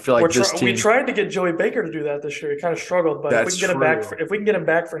type. I feel like this We team, tried to get Joey Baker to do that this year. He kind of struggled, but that's true. if we can get him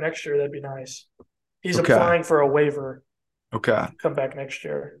back for next year, that'd be nice. He's Okay. applying for a waiver Okay. to come back next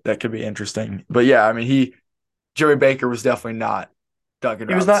year. That could be interesting. But yeah, I mean, Joey Baker was definitely not Duncan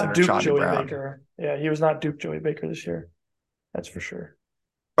He was Robinson not or Duke Shawnee Joey Brown. Baker. Yeah, he was not Duke Joey Baker this year. That's for sure.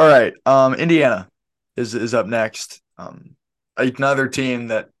 All right. Indiana is up next. Another team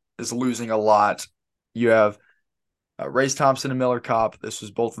that is losing a lot. You have Race Thompson and Miller Kopp. This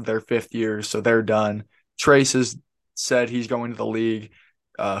was both of their fifth years, so they're done. Trace has said he's going to the league.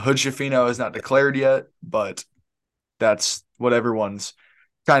 Hood Schifino is not declared yet, but that's what everyone's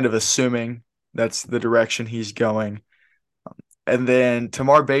kind of assuming. That's the direction he's going. And then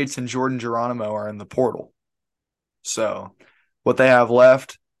Tamar Bates and Jordan Geronimo are in the portal. So what they have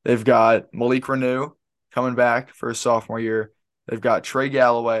left, they've got Malik Renew coming back for his sophomore year. They've got Trey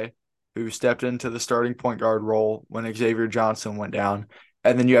Galloway, who stepped into the starting point guard role when Xavier Johnson went down.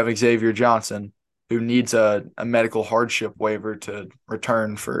 And then you have Xavier Johnson, who needs a medical hardship waiver to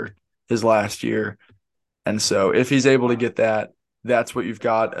return for his last year. And so if he's able to get that, that's what you've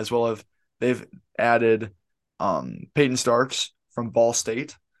got, as well as they've added Peyton Starks from Ball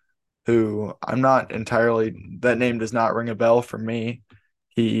State, who I'm not entirely, that name does not ring a bell for me.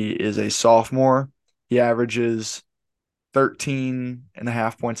 He is a sophomore. He averages 13 and a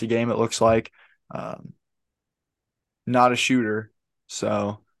half points a game, it looks like. Um, Not a shooter.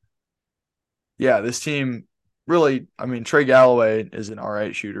 So, yeah, this team really, I mean, Trey Galloway is an all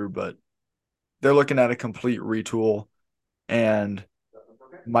right shooter, but they're looking at a complete retool. And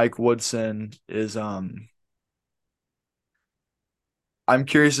Mike Woodson is, I'm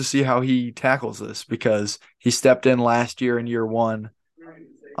curious to see how he tackles this because he stepped in last year in year one.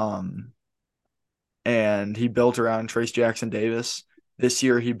 Um, and he built around Trace Jackson Davis. This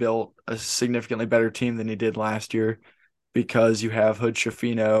year, he built a significantly better team than he did last year because you have Hood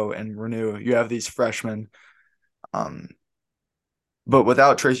Schifino and Renew. You have these freshmen. Um, but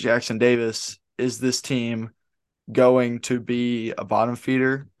without Trace Jackson Davis, is this team going to be a bottom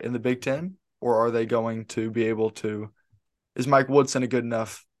feeder in the Big Ten? Or are they going to be able to? Is Mike Woodson a good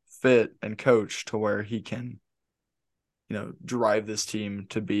enough fit and coach to where he can, drive this team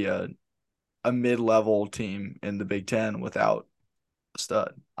to be a mid-level team in the Big Ten without a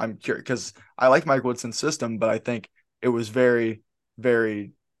stud? I'm curious because I like Mike Woodson's system, but I think it was very,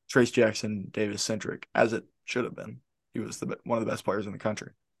 very Trace Jackson Davis centric, as it should have been. He was one of the best players in the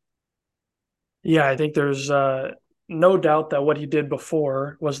country. Yeah, I think there's no doubt that what he did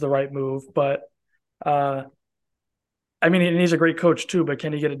before was the right move. But uh, I mean, and he's a great coach too. But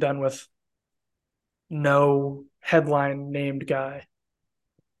can he get it done with no headline named guy.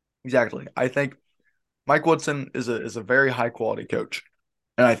 Exactly. I think Mike Woodson is a very high quality coach,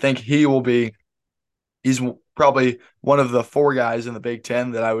 and I think he's probably one of the four guys in the Big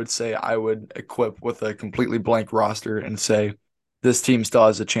Ten that I would say I would equip with a completely blank roster and say this team still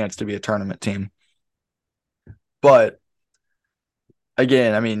has a chance to be a tournament team. But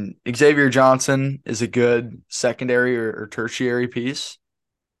again, I mean, Xavier Johnson is a good secondary or tertiary piece.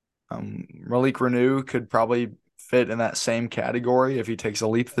 Malik Renew could probably fit in that same category if he takes a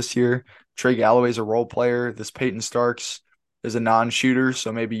leap this year. Trey Galloway's a role player. This Peyton Starks is a non-shooter,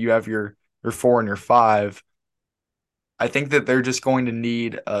 so maybe you have your four and your five. I think that they're just going to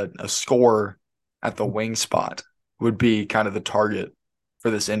need a scorer at the wing spot would be kind of the target for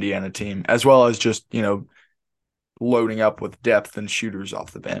this Indiana team, as well as just, loading up with depth and shooters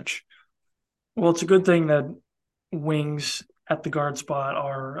off the bench. Well, it's a good thing that wings at the guard spot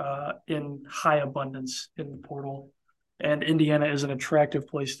are in high abundance in the portal, and Indiana is an attractive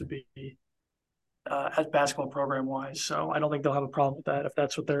place to be as basketball program wise. So I don't think they'll have a problem with that if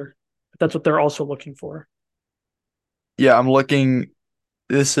that's what they're also looking for. Yeah, I'm looking.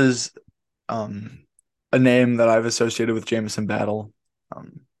 This is um, a name that I've associated with Jamison Battle.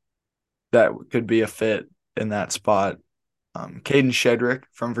 Um, that could be a fit in that spot. Caden Shedrick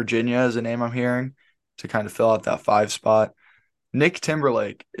from Virginia is a name I'm hearing to kind of fill out that five spot. Nick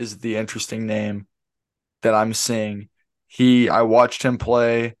Timberlake is the interesting name that I'm seeing. I watched him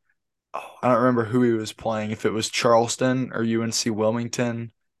play. Oh, I don't remember who he was playing, if it was Charleston or UNC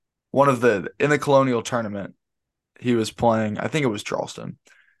Wilmington. One of in the Colonial Tournament, he was playing. I think it was Charleston.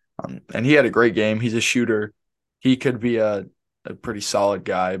 And he had a great game. He's a shooter. He could be a pretty solid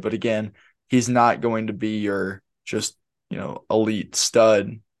guy, but again, he's not going to be your just, elite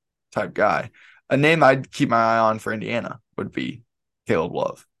stud type guy. A name I'd keep my eye on for Indiana would be Caleb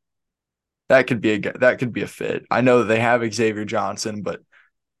Love. That could be a fit. I know that they have Xavier Johnson, but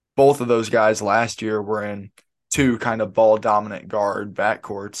both of those guys last year were in two kind of ball dominant guard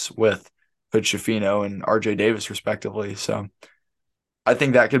backcourts with Hood Schifino and RJ Davis respectively. So I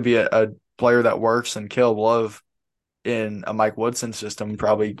think that could be a player that works, and Caleb Love in a Mike Woodson system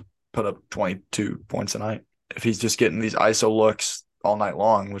probably put up 22 points a night if he's just getting these ISO looks all night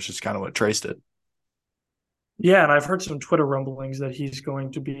long, which is kind of what traced it. Yeah, and I've heard some Twitter rumblings that he's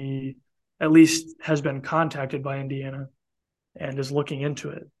going to be at least has been contacted by Indiana and is looking into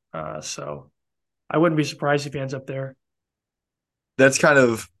it. So I wouldn't be surprised if he ends up there. That's kind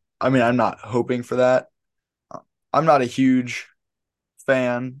of, I mean, I'm not hoping for that. I'm not a huge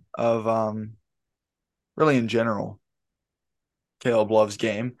fan of really in general Caleb Love's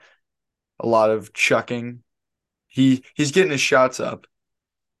game. A lot of chucking. He's getting his shots up,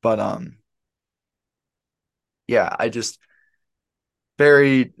 but yeah, I just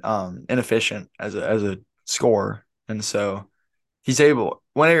very inefficient as a scorer. And so he's able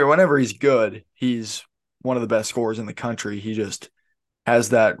whenever he's good, he's one of the best scorers in the country. He just has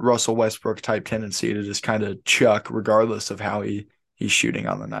that Russell Westbrook type tendency to just kind of chuck regardless of how he's shooting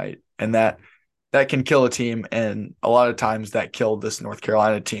on the night. And that can kill a team, and a lot of times that killed this North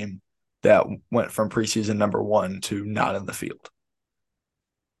Carolina team that went from preseason number 1 to not in the field.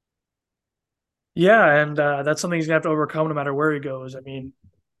 Yeah, and that's something he's gonna have to overcome no matter where he goes. I mean,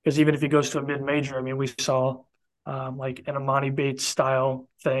 because even if he goes to a mid major, I mean, we saw like an Amani Bates style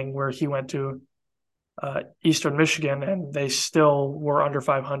thing where he went to Eastern Michigan and they still were under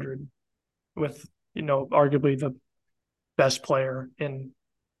 500 with arguably the best player in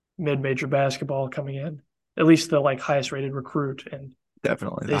mid major basketball coming in, at least the like highest rated recruit, and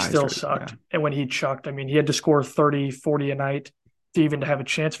Definitely the they highest still rated. Yeah. sucked. And when he chucked, I mean, he had to score 30, 40 a night to even to have a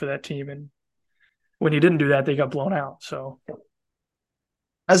chance for that team. And when he didn't do that, they got blown out. So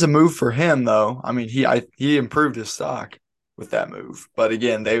As a move for him, though, I mean, he improved his stock with that move. But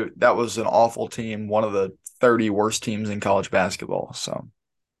again, that was an awful team, one of the 30 worst teams in college basketball.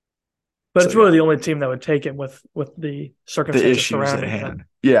 but So it's really yeah, the only team that would take him with the the circumstances issues at surrounding him. hand.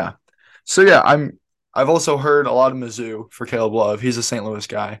 Yeah. So yeah, I've also heard a lot of Mizzou for Caleb Love. He's a St. Louis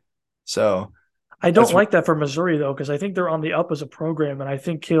guy. So I don't that's like that for Missouri though, because I think they're on the up as a program, and I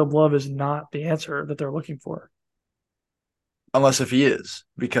think Caleb Love is not the answer that they're looking for. unless if he is,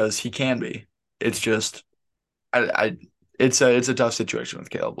 because he can be. It's just I it's a tough situation with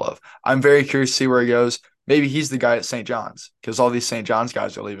Caleb Love. I'm very curious to see where he goes. Maybe he's the guy at St. John's because all these St. John's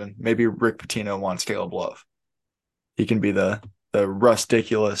guys are leaving. Maybe Rick Pitino wants Caleb Love. He can be the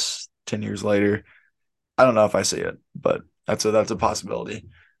rusticulous 10 years later. I don't know if I see it, but that's a possibility.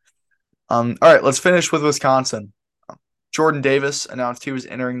 All right, let's finish with Wisconsin. Jordan Davis announced he was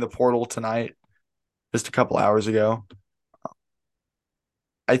entering the portal tonight, just a couple hours ago.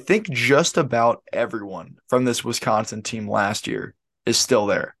 I think just about everyone from this Wisconsin team last year is still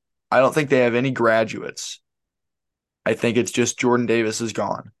there. I don't think they have any graduates. I think it's just Jordan Davis is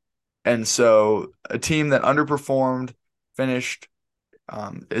gone. And so a team that underperformed finished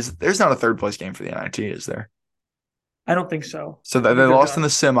is there's not a third place game for the NIT, is there? I don't think so. So I they think they're lost in the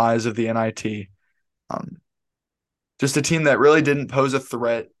done. semis of the NIT. Um, just a team that really didn't pose a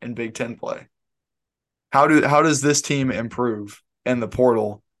threat in Big Ten play. How does this team improve in the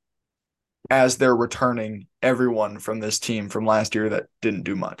portal as they're returning everyone from this team from last year that didn't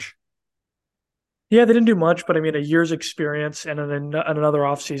do much? Yeah, they didn't do much, but I mean, a year's experience and another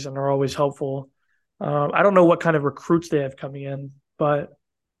offseason are always helpful. I don't know what kind of recruits they have coming in, but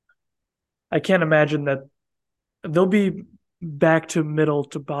I can't imagine that they'll be back to middle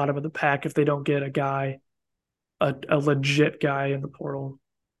to bottom of the pack if they don't get a guy, a legit guy in the portal.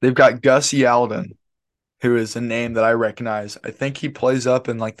 They've got Gus Yalden, who is a name that I recognize. I think he plays up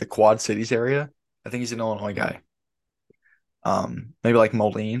in like the Quad Cities area. I think he's an Illinois guy. Maybe like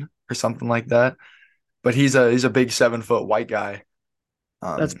Moline or something like that. But he's a big 7 foot white guy.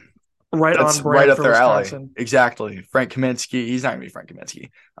 That's Um, right that's on right brand up for their alley. Wisconsin. Exactly. Frank Kaminsky. He's not gonna be Frank Kaminsky.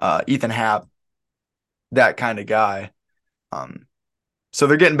 Ethan Happ, that kind of guy. Um, so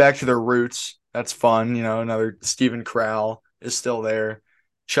they're getting back to their roots. That's fun. Another Stephen Crowell is still there.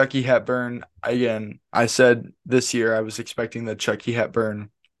 Chucky Hepburn. Again, I said this year I was expecting the Chucky Hepburn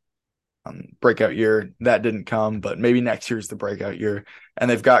breakout year. That didn't come, but maybe next year's the breakout year. And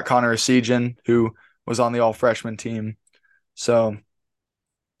they've got Connor Essegian, who was on the all freshman team. So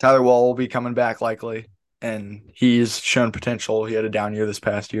Tyler Wall will be coming back likely, and he's shown potential. He had a down year this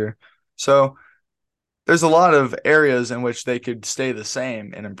past year. So there's a lot of areas in which they could stay the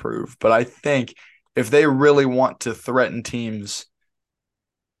same and improve. But I think if they really want to threaten teams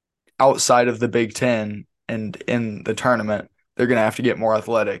outside of the Big Ten and in the tournament, they're going to have to get more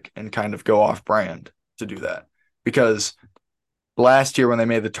athletic and kind of go off brand to do that. Because last year when they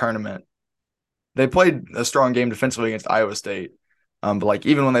made the tournament, they played a strong game defensively against Iowa State. But like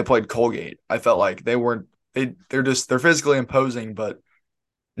even when they played Colgate, I felt like they're physically imposing, but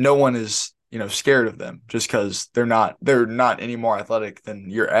no one is scared of them just because they're not any more athletic than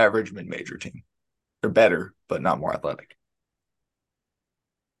your average mid-major team. They're better, but not more athletic.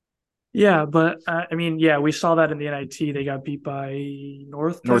 Yeah, but I mean, yeah, we saw that in the NIT. They got beat by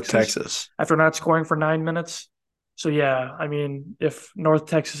North North Texas Texas. after not scoring for 9 minutes. So yeah, I mean, if North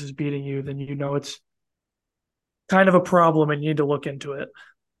Texas is beating you, then you know it's kind of a problem and you need to look into it.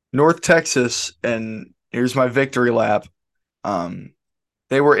 North Texas, and here's my victory lap. Um,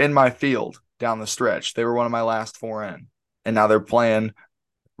 they were in my field down the stretch. They were one of my last four in, and now they're playing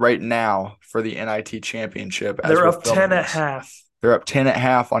right now for the NIT championship as They're we're up filming 10 at this. half. They're up 10 at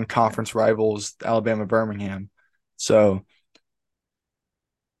half on conference rivals Alabama Birmingham. So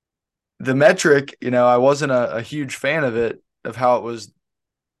the metric, I wasn't a huge fan of it, of how it was,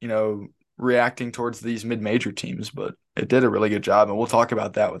 you know, reacting towards these mid-major teams, but it did a really good job. And we'll talk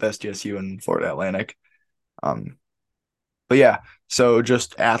about that with SDSU and Florida Atlantic. Um, but yeah, so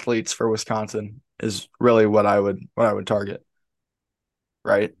just athletes for Wisconsin is really what I would target,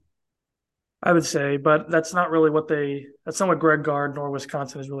 right? I would say, but that's not what Greg Gard nor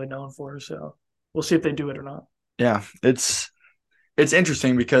Wisconsin is really known for. So we'll see if they do it or not. Yeah, it's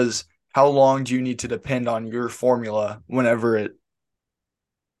interesting because how long do you need to depend on your formula whenever it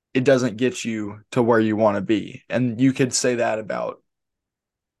doesn't get you to where you want to be? And you could say that about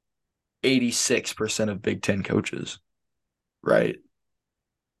 86% of Big Ten coaches, right?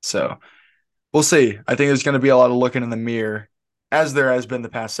 So we'll see. I think there's going to be a lot of looking in the mirror, as there has been the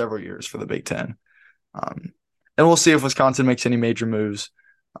past several years for the Big Ten. Um, and we'll see if Wisconsin makes any major moves.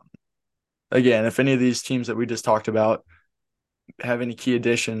 Again, if any of these teams that we just talked about have any key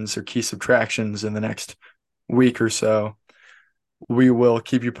additions or key subtractions in the next week or so, we will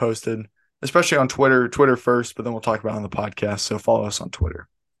keep you posted, especially on Twitter first, but then we'll talk about it on the podcast. So follow us on Twitter.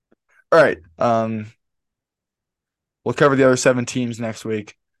 All right. We'll cover the other 7 teams next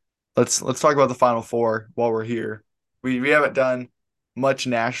week. Let's talk about the Final Four while we're here. We haven't done much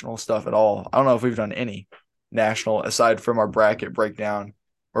national stuff at all. I don't know if we've done any national aside from our bracket breakdown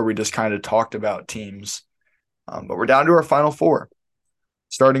where we just kind of talked about teams. But we're down to our Final Four,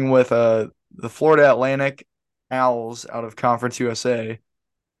 starting with the Florida Atlantic Owls out of Conference USA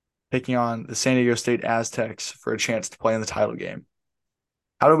taking on the San Diego State Aztecs for a chance to play in the title game.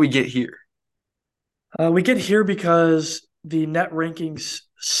 How did we get here? We get here because the net rankings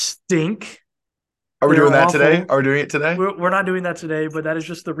stink. Are we They're doing that today? awful. Are we doing it today? We're not doing that today, but that is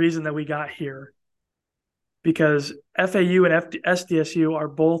just the reason that we got here. Because FAU and SDSU are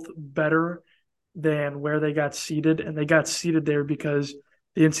both better than where they got seated, and they got seated there because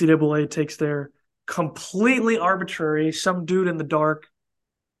The NCAA takes their completely arbitrary, some dude in the dark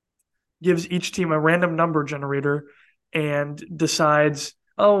gives each team a random number generator and decides,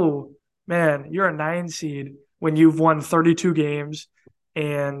 oh man, you're a 9 seed when you've won 32 games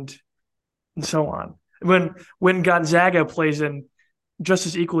and so on. When Gonzaga plays in just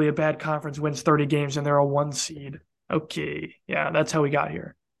as equally a bad conference, wins 30 games, and they're a 1 seed. Okay, yeah, that's how we got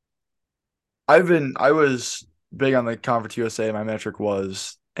here. I was big on the Conference USA. My metric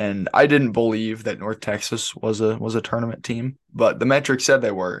was, and I didn't believe that North Texas was a tournament team, but the metric said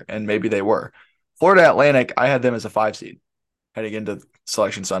they were, and maybe they were. Florida Atlantic, I had them as a 5 seed heading into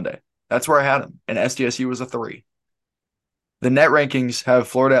Selection Sunday. That's where I had them, and SDSU was a 3. The net rankings have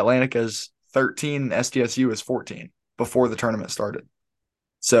Florida Atlantic as 13, SDSU as 14 before the tournament started.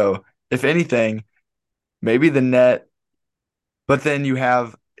 So if anything, maybe the net, but then you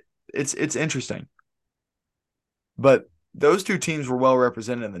have it's interesting. But those two teams were well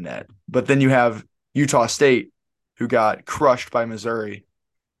represented in the net. But then you have Utah State, who got crushed by Missouri.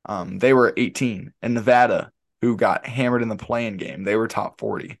 They were 18, and Nevada, who got hammered in the playing game. They were top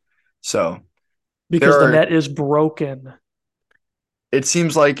 40. So there Because the are. net is broken. It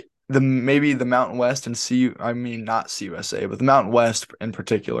seems like the maybe the Mountain West and I mean not CUSA, but the Mountain West in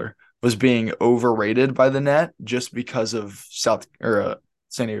particular was being overrated by the net just because of South or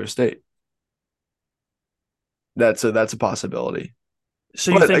San Diego State. That's a possibility.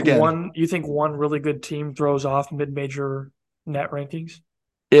 So But again, you think one really good team throws off mid-major net rankings?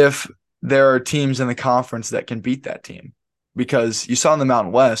 if there are teams in the conference that can beat that team, because you saw in the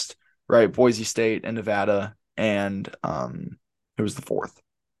Mountain West, right? Boise State and Nevada, and who was the fourth?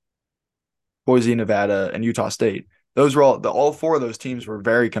 Boise, Nevada, and Utah State. Those were all four of those teams were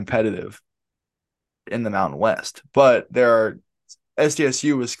very competitive in the Mountain West. But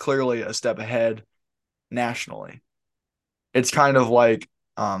SDSU was clearly a step ahead nationally. It's kind of like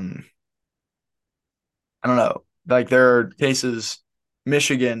I don't know. Like there are cases,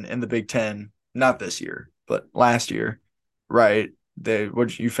 Michigan in the Big Ten, not this year, but last year, right?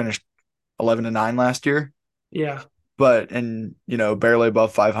 You finished 11-9 last year, Yeah. but and barely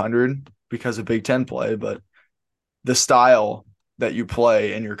above 500 because of Big Ten play. But the style that you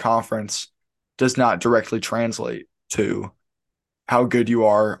play in your conference does not directly translate to how good you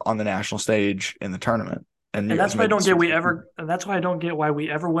are on the national stage in the tournament, and you And guys that's why I made the don't get Sweet we 16. ever and that's why I don't get why we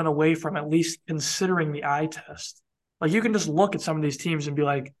ever went away from at least considering the eye test. Like you can just look at some of these teams and be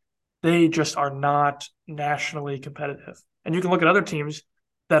like, they just are not nationally competitive. And you can look at other teams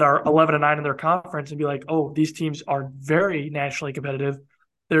that are 11-9 in their conference and be like, oh, these teams are very nationally competitive.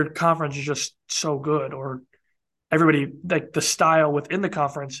 Their conference is just so good. Or everybody, like the style within the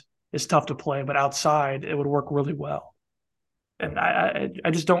conference is tough to play, but outside it would work really well. And I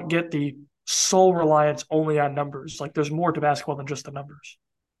just don't get the sole reliance only on numbers. Like there's more to basketball than just the numbers.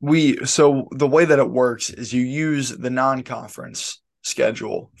 So the way that it works is you use the non-conference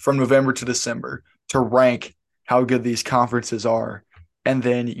schedule from November to December to rank how good these conferences are, and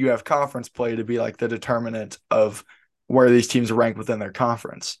then you have conference play to be like the determinant of where these teams are ranked within their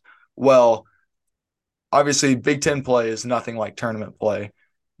conference. Well, obviously Big Ten play is nothing like tournament play,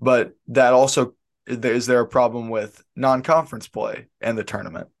 but that also is there a problem with non-conference play and the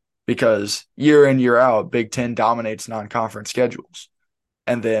tournament? Because year in, year out, Big Ten dominates non-conference schedules.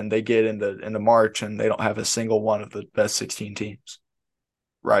 And then they get into March and they don't have a single one of the best 16 teams.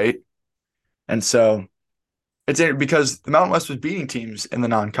 Right. And so it's because the Mountain West was beating teams in the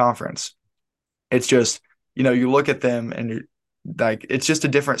non-conference. It's just, you look at them and you're like, it's just a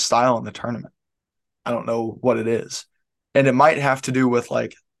different style in the tournament. I don't know what it is. And it might have to do with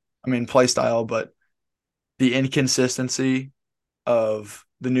play style, but the inconsistency of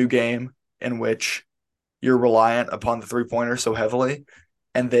the new game in which you're reliant upon the 3-pointer so heavily.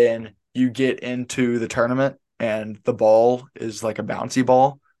 And then you get into the tournament and the ball is like a bouncy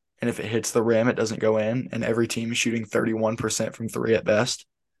ball. And if it hits the rim, it doesn't go in. And every team is shooting 31% from three at best.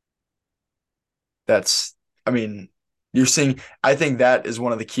 That's, I mean, you're seeing, I think that is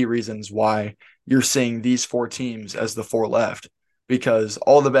one of the key reasons why you're seeing these four teams as the four left, because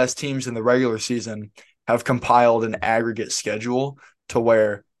all the best teams in the regular season have compiled an aggregate schedule to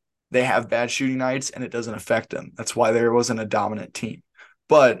where they have bad shooting nights and it doesn't affect them. That's why there wasn't a dominant team.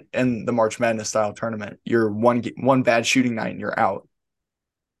 But in the March Madness style tournament, you're one bad shooting night and you're out.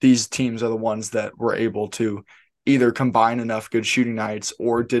 These teams are the ones that were able to either combine enough good shooting nights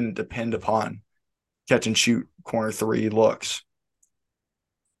or didn't depend upon catch and shoot corner three looks.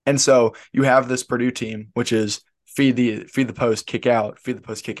 And so you have this Purdue team, which is feed the post, kick out, feed the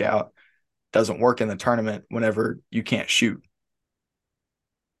post, kick out. Doesn't work in the tournament whenever you can't shoot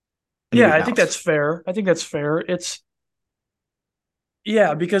and you Yeah, get I think that's bounced. fair. I think that's fair.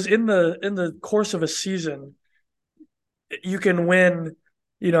 Yeah, because in the course of a season, you can win,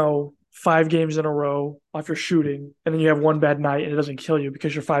 5 games in a row off your shooting, and then you have one bad night and it doesn't kill you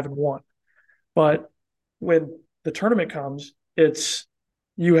because you're 5-1. But when the tournament comes,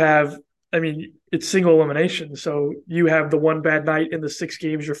 you have, I mean, it's single elimination. So you have the one bad night in the 6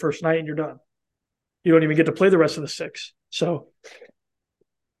 games your first night and you're done. You don't even get to play the rest of the six. So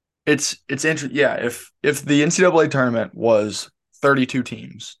It's interesting. Yeah, if the NCAA tournament was 32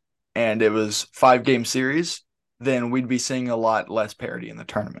 teams and it was 5 game series, then we'd be seeing a lot less parity in the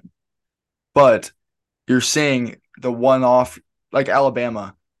tournament. But you're seeing the one off like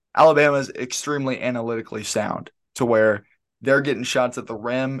Alabama. Alabama is extremely analytically sound to where they're getting shots at the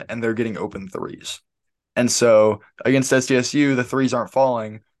rim and they're getting open threes. And so against SDSU, the threes aren't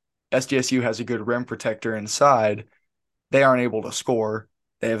falling. SDSU has a good rim protector inside. They aren't able to score.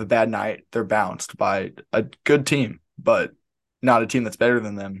 They have a bad night. They're bounced by a good team, but not a team that's better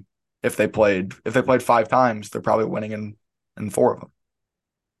than them. If they played 5 times, they're probably winning in 4 of them.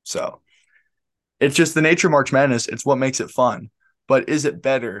 So it's just the nature of March Madness. It's what makes it fun. But is it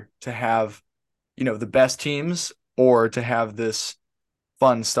better to have, the best teams or to have this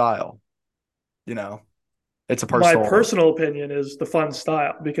fun style? You know, it's a my personal. personal opinion is the fun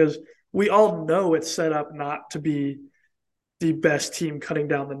style because we all know it's set up not to be the best team cutting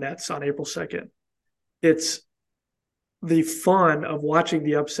down the nets on April 2nd. It's the fun of watching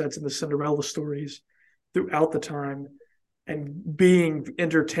the upsets and the Cinderella stories throughout the time and being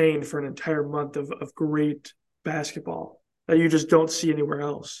entertained for an entire month of great basketball that you just don't see anywhere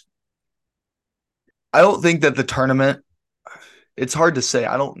else. I don't think that the tournament, it's hard to say.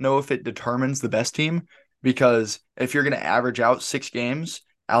 I don't know if it determines the best team because if you're going to average out 6 games,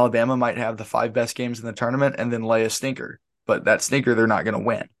 Alabama might have the 5 best games in the tournament and then lay a stinker. But that stinker, they're not going to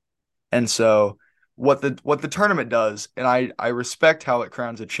win. And so what the tournament does, and I respect how it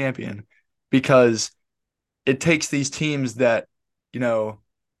crowns a champion because it takes these teams that, you know,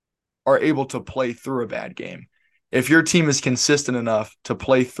 are able to play through a bad game. If your team is consistent enough to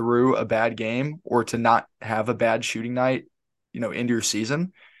play through a bad game or to not have a bad shooting night, into your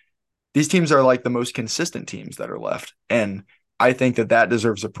season, these teams are like the most consistent teams that are left. And I think that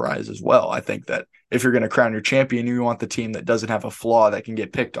deserves a prize as well. I think that if you're going to crown your champion, you want the team that doesn't have a flaw that can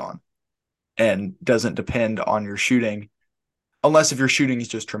get picked on and doesn't depend on your shooting, unless if your shooting is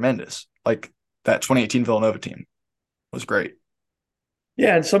just tremendous, like that 2018 Villanova team was great.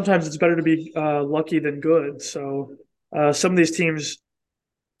 Yeah, and sometimes it's better to be lucky than good. So some of these teams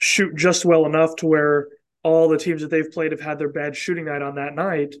shoot just well enough to where all the teams that they've played have had their bad shooting night on that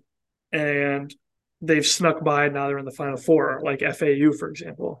night, and they've snuck by. And now they're in the Final Four, like FAU, for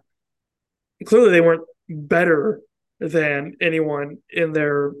example. Clearly, they weren't better than anyone in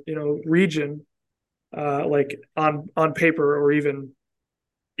their region, like on paper, or even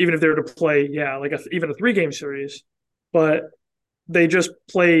if they were to play, yeah, like even a 3 game series, but they just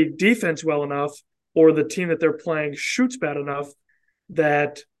play defense well enough, or the team that they're playing shoots bad enough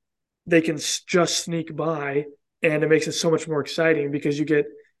that they can just sneak by, and it makes it so much more exciting because you get,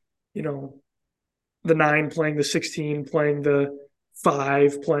 you know, the 9 playing the 16, playing the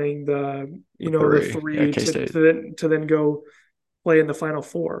 5, playing the Three, yeah, 3 K to State. to then go play in the Final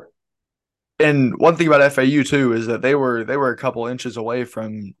Four. And one thing about FAU too is that they were a couple inches away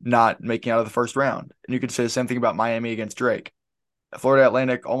from not making out of the first round. And you could say the same thing about Miami against Drake. Florida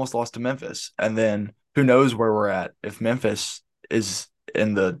Atlantic almost lost to Memphis, and then who knows where we're at if Memphis is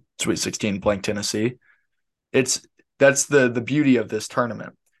in the Sweet 16 playing Tennessee. It's that's the beauty of this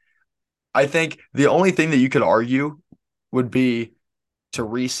tournament. I think the only thing that you could argue would be to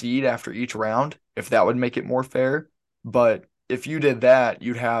reseed after each round, if that would make it more fair. But if you did that,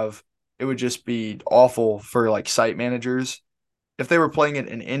 it would just be awful for like site managers. If they were playing it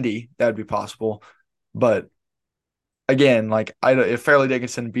in Indy, that would be possible. But again, like if Fairleigh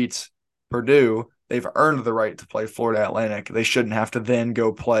Dickinson beats Purdue, they've earned the right to play Florida Atlantic. They shouldn't have to then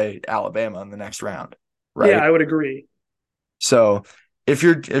go play Alabama in the next round, Yeah, right? I would agree. So if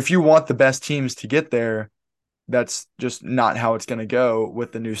you want the best teams to get there, that's just not how it's going to go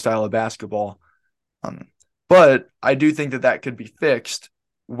with the new style of basketball. Um, but I do think that could be fixed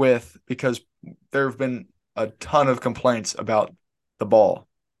because there have been a ton of complaints about the ball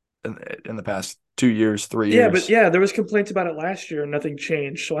in the past 2 years, three Yeah, but years. yeah, there was complaints about it last year and nothing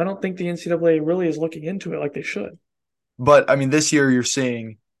changed. So I don't think the NCAA really is looking into it like they should. But I mean, this year you're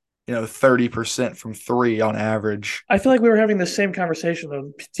seeing, 30% from three on average I feel like we were having the same conversation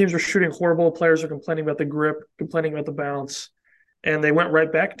though. Teams were shooting horrible, players are complaining about the grip, complaining about the bounce, and they went right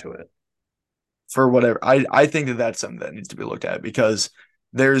back to it. for whatever. I think that's something that needs to be looked at, because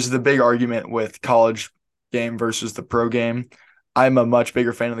there's the big argument with college game versus the pro game. I'm a much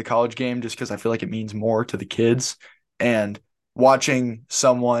bigger fan of the college game just because I feel like it means more to the kids. And watching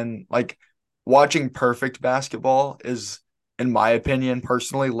someone like watching perfect basketball is, in my opinion,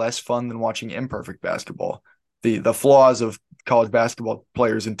 personally less fun than watching imperfect basketball. The flaws of college basketball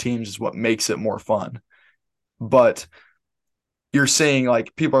players and teams is what makes it more fun. But you're seeing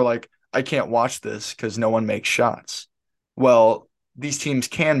like people are like, I can't watch this because no one makes shots. Well, these teams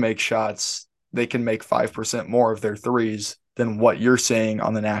can make shots. They can make 5% more of their threes than what you're seeing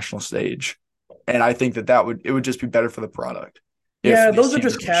on the national stage. And I think that it would just be better for the product if Yeah, these those are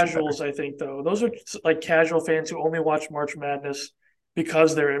teams just really shoot better. casuals, I think, though. Those are just, like casual fans who only watch March Madness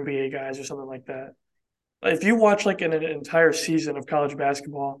because they're NBA guys or something like that. If you watch like an entire season of college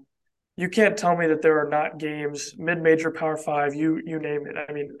basketball, you can't tell me that there are not games, mid-major, Power Five, you name it.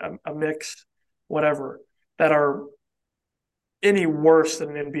 I mean, a mix, whatever, that are any worse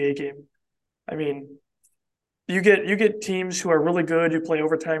than an NBA game. I mean, you get teams who are really good, who play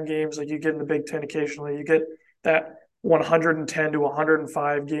overtime games, like you get in the Big Ten occasionally. You get that 110 to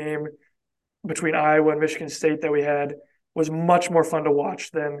 105 game between Iowa and Michigan State that we had was much more fun to watch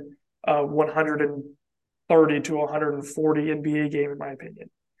than a 130 to 140 NBA game, in my opinion,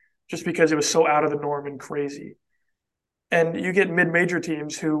 just because it was so out of the norm and crazy. And you get mid-major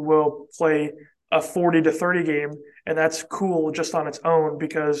teams who will play a 40 to 30 game, and that's cool just on its own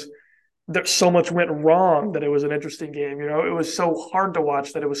because there so much went wrong that it was an interesting game. You know, it was so hard to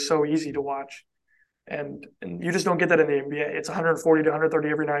watch that it was so easy to watch. And you just don't get that in the NBA. It's 140 to 130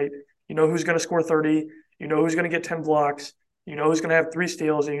 every night. You know who's going to score 30. You know who's going to get 10 blocks. You know who's going to have 3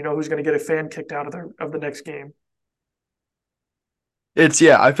 steals, and you know who's going to get a fan kicked out of the next game. It's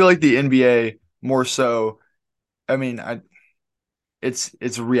yeah, I feel like the NBA more so. I mean,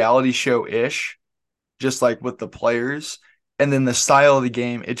 it's reality show ish, just like with the players. And then the style of the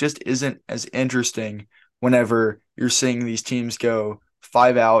game, it just isn't as interesting whenever you're seeing these teams go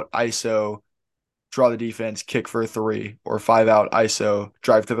 5 out, ISO, draw the defense, kick for a three, or 5 out, ISO,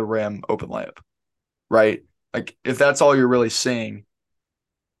 drive to the rim, open layup, right? Like if that's all you're really seeing,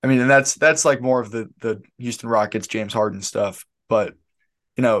 I mean, and that's like more of the Houston Rockets, James Harden stuff. But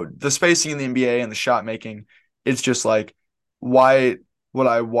the spacing in the NBA and the shot making, it's just like, why would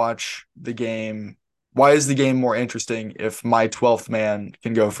I watch the game? Why is the game more interesting if my 12th man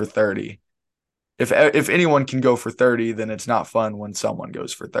can go for 30? If anyone can go for 30, then it's not fun when someone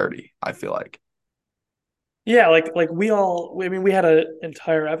goes for 30, I feel like. Yeah, like we all. I mean, we had an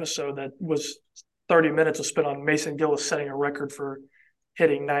entire episode that was 30 minutes of spent on Mason Gillis setting a record for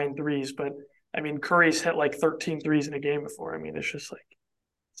hitting 9 threes. But I mean, Curry's hit like 13 threes in a game before. I mean, it's just like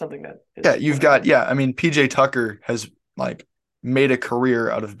something that Yeah, is you've got whatever. yeah, I mean PJ Tucker has like made a career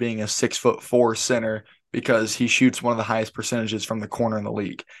out of being a 6'4" center because he shoots one of the highest percentages from the corner in the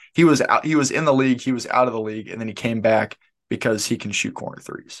league. He was in the league, he was out of the league, and then he came back because he can shoot corner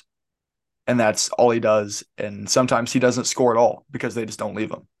threes. And that's all he does. And sometimes he doesn't score at all because they just don't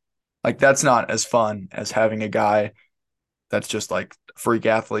leave him. Like that's not as fun as having a guy that's just like a freak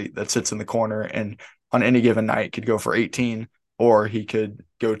athlete that sits in the corner and on any given night could go for 18 or he could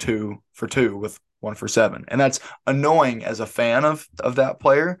go 2 for 2 with 1 for 7. And that's annoying as a fan of that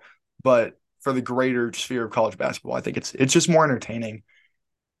player, but for the greater sphere of college basketball, I think it's just more entertaining,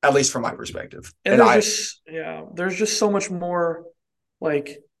 at least from my perspective. And And there's I just there's just so much more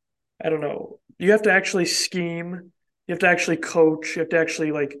like I don't know. You have to actually scheme. You have to actually coach. You have to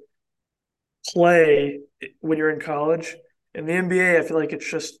actually like play when you're in college. In the NBA, I feel like it's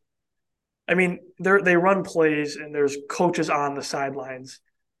just. I mean, they run plays and there's coaches on the sidelines,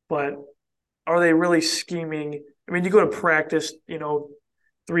 but are they really scheming? I mean, you go to practice,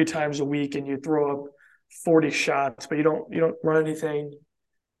 3 times a week and you throw up 40 shots, but you don't run anything.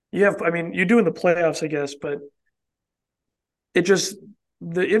 I mean, you do in the playoffs, I guess, but it just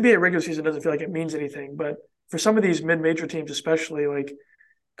the NBA regular season doesn't feel like it means anything. But for some of these mid-major teams, especially like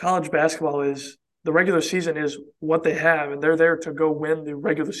college basketball is the regular season is what they have, and they're there to go win the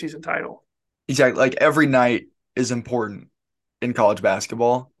regular season title. exactly like every night is important in college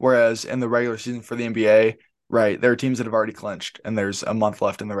basketball, whereas in the regular season for the NBA, right, there are teams that have already clinched and there's a month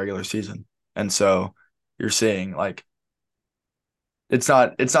left in the regular season. And so you're seeing like it's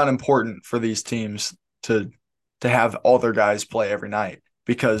not important for these teams to have all their guys play every night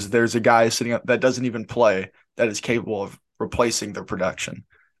because there's a guy sitting up that doesn't even play that is capable of replacing their production.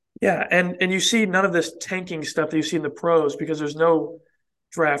 Yeah, and you see none of this tanking stuff that you see in the pros because there's no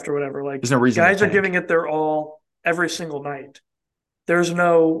draft or whatever. Like There's no reason to guys are tank. giving it their all every single night. There's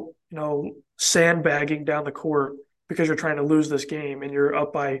no, sandbagging down the court because you're trying to lose this game and you're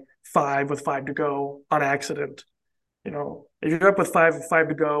up by 5 with 5 to go on accident. If you're up with 5 with 5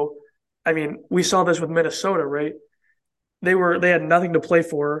 to go, I mean, we saw this with Minnesota, right? they had nothing to play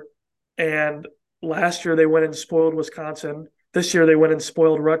for, and last year they went and spoiled Wisconsin. This year they went and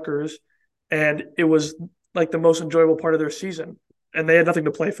spoiled Rutgers, and it was like the most enjoyable part of their season. And they had nothing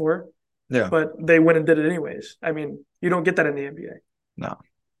to play for, Yeah, but they went and did it anyways. I mean, you don't get that in the NBA. no.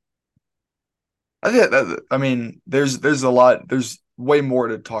 I mean, there's a lot, there's way more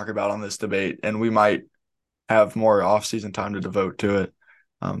to talk about on this debate, and we might have more off-season time to devote to it.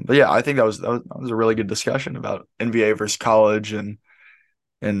 But yeah, I think that was a really good discussion about NBA versus college, and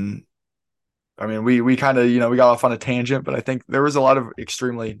I mean, we kind of we got off on a tangent, but I think there was a lot of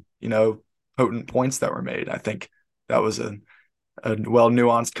extremely potent points that were made. I think that was a well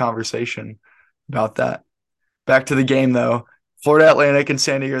nuanced conversation about that. Back to the game though. Florida Atlantic and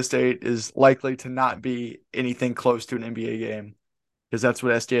San Diego State is likely to not be anything close to an NBA game because that's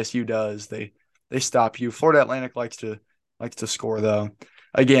what SDSU does. They stop you. Florida Atlantic likes to score though.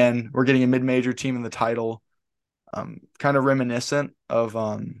 Again, we're getting a mid-major team in the title, kind of reminiscent of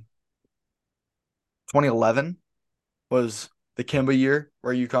 2011 was the Kimba year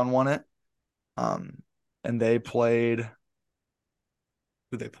where UConn won it. Um, and they played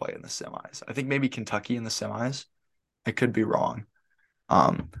who they play in the semis. I think maybe Kentucky in the semis. I could be wrong.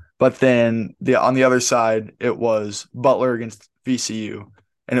 Um, but then on the other side, it was Butler against VCU,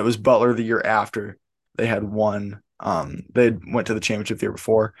 and it was Butler the year after they had won. They went to the championship the year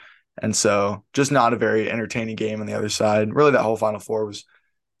before, and so just not a very entertaining game on the other side. Really, that whole Final Four was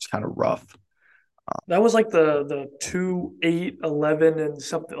kind of rough. That was like the 2, 8, 11, and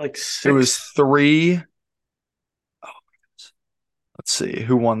something like It was six. three. Let's see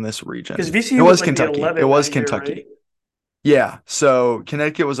who won this Because region. It VCU was was like the Kentucky. It 11 was that year, right? Kentucky. Yeah. So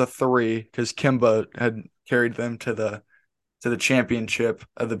Connecticut was a three because Kimba had carried them to the championship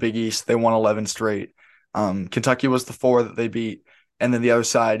of the Big East. They won 11 straight. Kentucky was the four that they beat, and then the other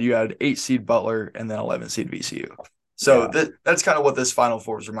side you had 8 seed Butler and then 11 seed VCU. So Yeah. that's kind of what this Final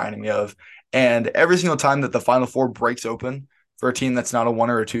Four is reminding me of. And every single time that the Final Four breaks open for a team that's not a 1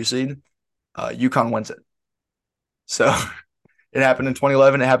 or a 2 seed, UConn wins it. So it happened in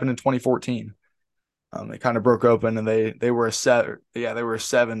 2011. It happened in 2014. They kind of broke open, and they were a 7. Yeah, they were a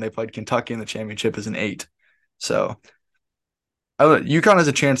 7. They played Kentucky in the championship as an 8. So UConn has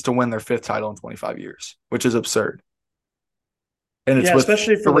a chance to win their 5th title in 25 years, which is absurd. And it's Yeah, with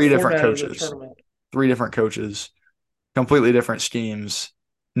especially for the three different format of the coaches, tournament. completely different schemes,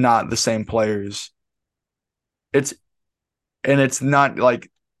 not the same players. It's it's not like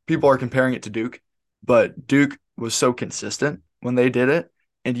people are comparing it to Duke, but Duke was so consistent when they did it,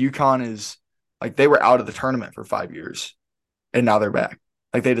 and UConn is like they were out of the tournament for 5 years, and now they're back.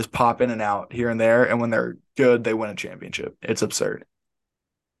 Like they just pop in and out here and there, and when they're good, they win a championship. It's absurd.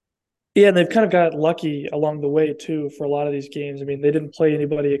 Yeah, and they've kind of got lucky along the way too for a lot of these games. I mean, they didn't play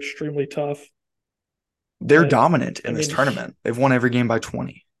anybody extremely tough, They're but dominant I in this mean, tournament. They've won every game by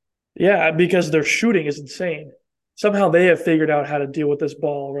 20. yeah, because their shooting is insane. Somehow they have figured out how to deal with this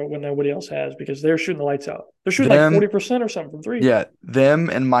ball when nobody else has because they're shooting the lights out. They're shooting like Them 40% or something from three. Yeah, them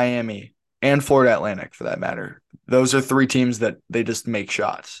and Miami and Florida Atlantic for that matter. Those are 3 teams that they just make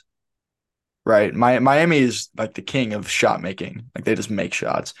shots, right? Miami is like the king of shot making. Like they just make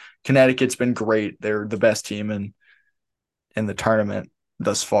shots. Connecticut's been great. They're the best team in the tournament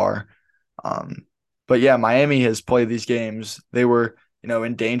thus far. Um, but yeah, Miami has played these games. They were,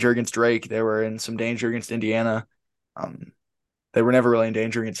 in danger against Drake. They were in some danger against Indiana. Um, they were never really in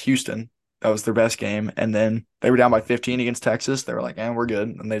danger against Houston. That was their best game. And then they were down by 15 against Texas. They were like, we're good.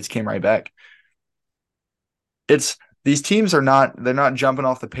 And they just came right back. It's these teams they're not jumping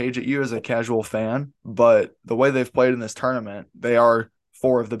off the page at you as a casual fan, but the way they've played in this tournament, they are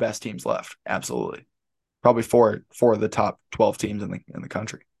 4 of the best teams left. Absolutely. Probably four of the top 12 teams in the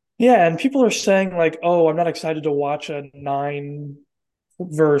country. Yeah, and people are saying like, "Oh, I'm not excited to watch a 9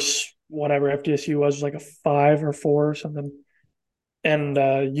 versus whatever FDSU was like a 5 or 4 or something." And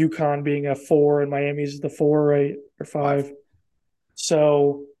UConn being a 4 and Miami's the 4, right? Or 5. 5.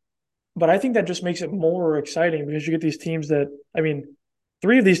 So, but I think that just makes it more exciting because you get these teams that, I mean,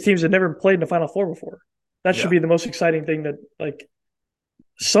 3 of these teams had never played in the Final Four before. That should Yeah. be the most exciting thing that, like,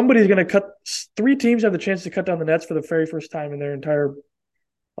 somebody's going to 3 teams have the chance to cut down the nets for the very first time in their entire,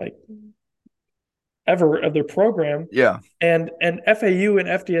 like, ever of their program. Yeah. And FAU and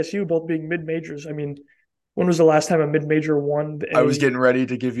FDSU both being mid majors. I mean, when was the last time a mid major won I was a getting ready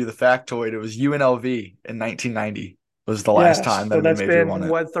to give you the factoid. It was UNLV in 1990 was the last Yes. time that So a mid that's major won been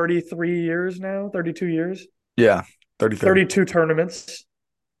it. what, 33 years now, 32 years, Yeah. 33 32 tournaments.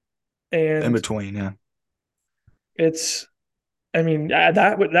 in And between. Yeah. it's, I mean,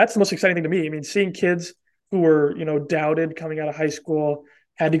 that's the most exciting thing to me. I mean, seeing kids who were, doubted coming out of high school,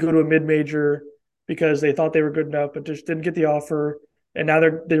 had to go to a mid major. because they thought they were good enough, but just didn't get the offer. And now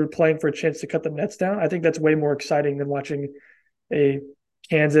they're playing for a chance to cut the nets down. I think that's way more exciting than watching a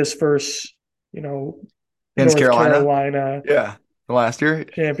Kansas versus, you know, Against North Carolina. Carolina Yeah, last year.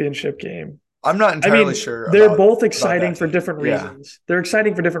 championship game. I'm not I entirely mean, sure they're about both that exciting for take. different Yeah. reasons. They're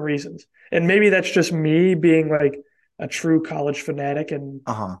exciting for different reasons. And maybe that's just me being like a true college fanatic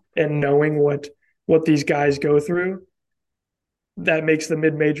Uh-huh. and knowing what these guys go through that makes the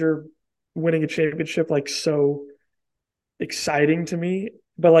mid-major winning a championship like so exciting to me.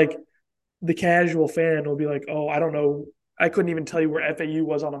 But like the casual fan will be like, "Oh, I don't know. I couldn't even tell you where FAU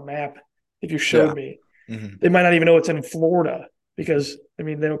was on a map if you showed Yeah. me." Hmm. They might not even know it's in Florida because I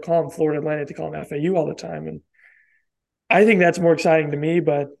mean they don't call them Florida Atlantic, they call them FAU all the time. And I think that's more exciting to me,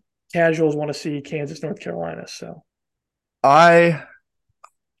 but casuals want to see Kansas, North Carolina. So I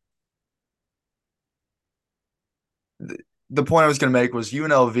the point I was going to make was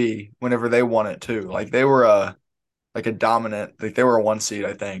UNLV whenever they won it too. Like they were a dominant, like they were a one seed,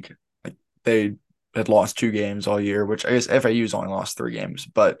 I think. Like they had lost 2 games all year, which I guess FAU's only lost 3 games,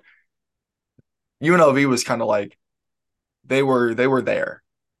 but UNLV was kind of like they were there.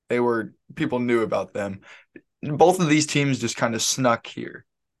 They were people knew about them. Both of these teams just kind of snuck here.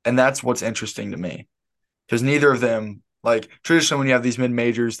 And that's what's interesting to me. Because neither of them, like traditionally when you have these mid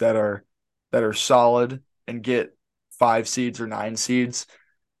majors that are solid and get 5 seeds or 9 seeds,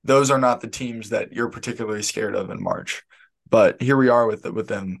 those are not the teams that you're particularly scared of in March. But here we are with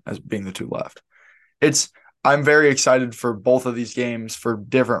them as being the two left. It's I'm very excited for both of these games for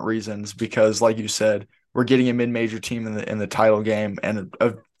different reasons because, like you said, we're getting a mid-major team in the title game and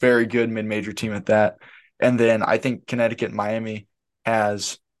a very good mid-major team at that. And then I think Connecticut and Miami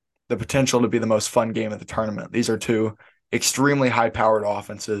has the potential to be the most fun game of the tournament. These are two extremely high-powered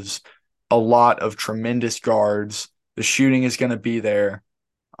offenses, a lot of tremendous guards. The shooting is going to be there.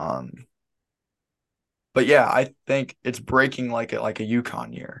 Um, but yeah, I think it's breaking like a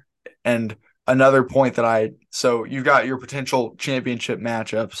UConn year. And another point that so you've got your potential championship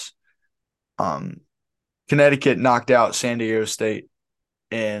matchups. Um, Connecticut knocked out San Diego State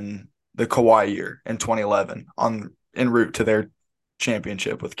in the Kawhi year in 2011 on en route to their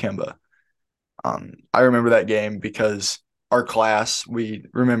championship with Kimba. I remember that game because our class, we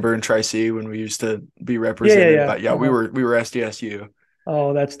remember in Tri-C when we used to be yeah, yeah, represented, yeah. but yeah, we Uh-huh. were SDSU.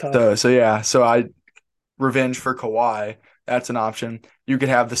 Oh, that's So tough. so yeah, so I revenge for Kawhi. That's an option. You could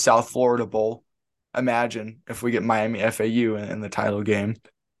have the South Florida Bowl. Imagine if we get Miami FAU in the title game.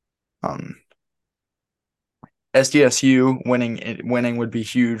 Um, SDSU winning would be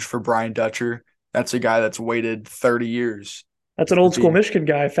huge for Brian Dutcher. That's a guy that's waited 30 years That's an to old school be. Michigan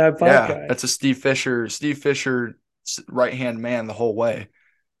guy, Fab Five Yeah, guy. that's a Steve Fisher right hand man the whole way.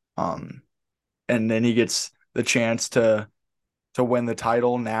 Um, and then he gets the chance to win the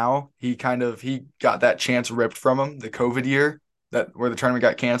title now. He got that chance ripped from him the COVID year that where the tournament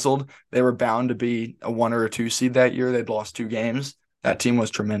got canceled. They were bound to be a 1 or a 2 seed that year. They'd lost 2 games. That team was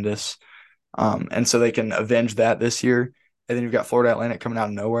tremendous. And so they can avenge that this year. And then you've got Florida Atlantic coming out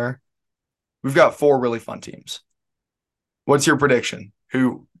of nowhere. We've got 4 really fun teams. What's your prediction?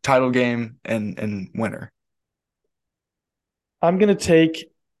 Who title game and winner? I'm gonna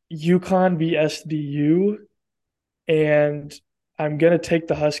take UConn v SDU, and I'm gonna take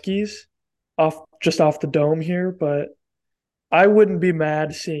the Huskies off the dome here, but I wouldn't be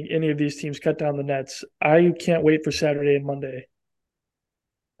mad seeing any of these teams cut down the nets. I can't wait for Saturday and Monday.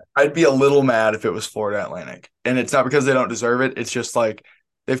 I'd be a little mad if it was Florida Atlantic. And it's not because they don't deserve it. It's just like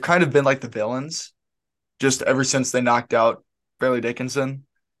they've kind of been like the villains just ever since they knocked out Fairleigh Dickinson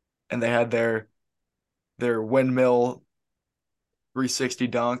and they had their windmill 360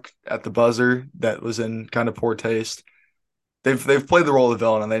 dunk at the buzzer that was in kind of poor taste. They've played the role of the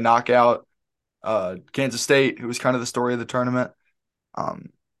villain and they knock out Kansas State, who was kind of the story of the tournament. Um,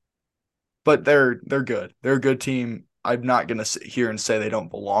 but they're good. They're a good team. I'm not gonna sit here and say they don't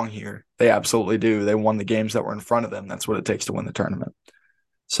belong here. They absolutely do. They won the games that were in front of them. That's what it takes to win the tournament.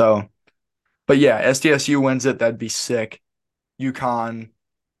 So, but yeah, SDSU wins it. That'd be sick. UConn,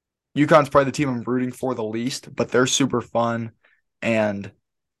 UConn's probably the team I'm rooting for the least, but they're super fun and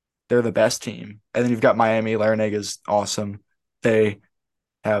they're the best team. And then you've got Miami. Larinaga awesome. They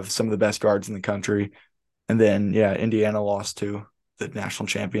have some of the best guards in the country. And then, yeah, Indiana lost to the national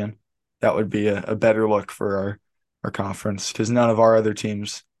champion. That would be a better look for our conference because none of our other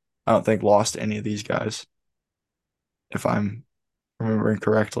teams, I don't think, lost any of these guys, if I'm remembering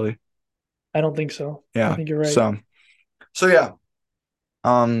correctly. I don't think so. I Yeah. think you're right. So yeah.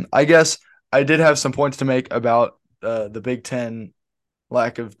 I guess I did have some points to make about the Big Ten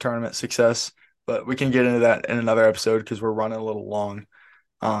lack of tournament success, but we can get into that in another episode because we're running a little long.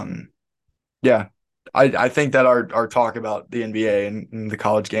 Um, Yeah. I think that our talk about the NBA and the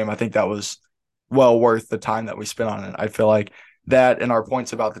college game, I think that was well worth the time that we spent on it. I feel like that and our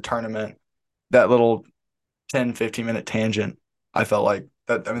points about the tournament, that little 10-15 minute tangent, I felt like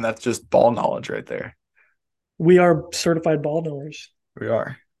that. I mean, that's just ball knowledge right there. We are certified ball knowers. We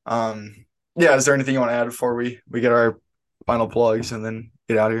are. Yeah, is there anything you want to add before we get our final plugs and then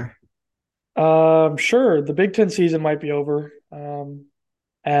get out of here? Sure. The Big Ten season might be over,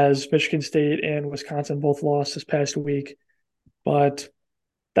 as Michigan State and Wisconsin both lost this past week. But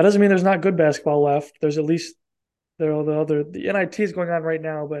that doesn't mean there's not good basketball left. There's at least the NIT is going on right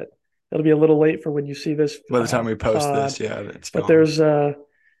now, but it'll be a little late for when you see this By the time we post pod. this, yeah, it's But gone. there's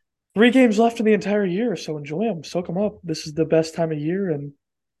 3 games left in the entire year, so enjoy them, soak them up. This is the best time of year, and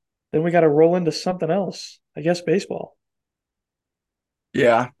then we got to roll into something else. I guess baseball.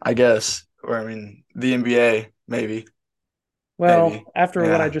 Yeah, I guess. Or I mean, the NBA, maybe, maybe. Well, after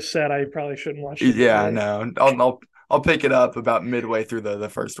what I Yeah, just said, I probably shouldn't watch the yeah. NBA. No, I'll pick it up about midway through the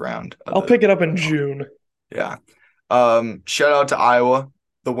first round of I'll the. pick it up in June. Yeah. Shout out to Iowa,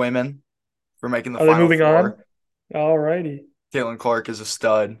 the women, for making the Are they Final moving on? Four. All righty. Caitlin Clark is a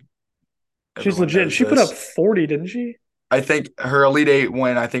stud. She's Everyone legit. knows She put up this. 40, didn't she? I think her Elite Eight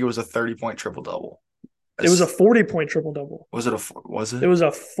win. I think it was a 30-point triple double. It was a 40-point triple double. Was it was It it? was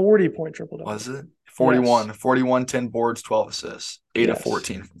a 40-point triple double. Was it? Yes. 41, 10 boards, 12 assists, 8 of Yes.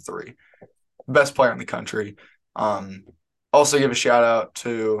 14 from three. Best player in the country. Um, Also give a shout out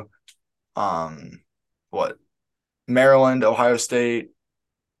to what Maryland, Ohio State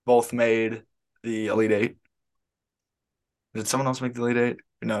both made the Elite Eight. Did someone else make the Elite Eight?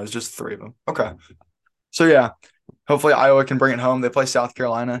 No, it was just three of them. Okay. So yeah, hopefully Iowa can bring it home. They play South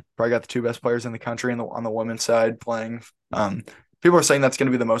Carolina. Probably got the two best players in the country on the women's side playing. People are saying that's going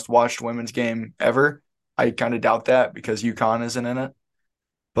to be the most watched women's game ever. I kind of doubt that because UConn isn't in it.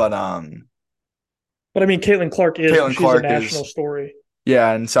 But But I mean, Caitlin Clark is because Caitlin she's a Clark national is, story.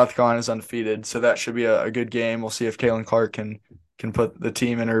 yeah, and South Carolina's undefeated, so that should be a good game. We'll see if Caitlin Clark can put the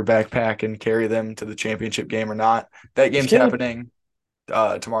team in her backpack and carry them to the championship game or not. That Is game's Caitlin happening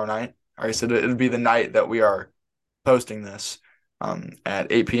tomorrow night. All right, so it'll be the night that we are posting this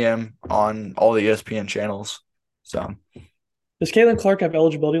at 8 p.m. on all the ESPN channels. So does Caitlin Clark have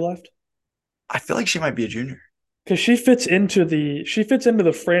eligibility left? I feel like she might be a junior. Because she fits into the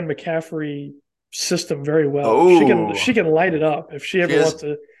Fran McCaffrey system very well. She can Oh, she can light it up if she she ever is wants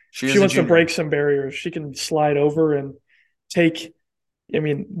to. she If she is a wants to break junior. some barriers, she can slide over and take. I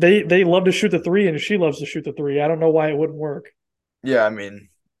mean, they love to shoot the three, and she loves to shoot the three. I don't know why it wouldn't work. Yeah, I mean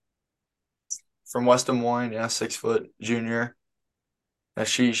from West Des Moines, yeah, 6 foot junior.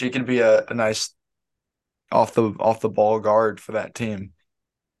 She could be a nice off the ball guard for that team.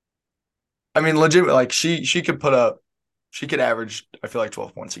 I mean, legit, like she could put up, she could average, I feel like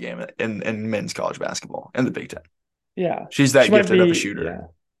 12 points a game in men's college basketball in the Big Ten. Yeah, She's she that might gifted of a be. shooter. Yeah,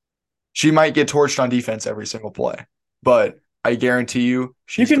 She might get torched on defense every single play, but I guarantee you,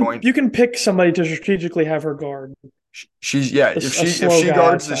 you she's can going. you can pick somebody to strategically have her guard She's yeah. a If slow she guy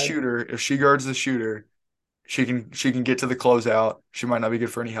guards the outside. shooter, she can get to the closeout. She might not be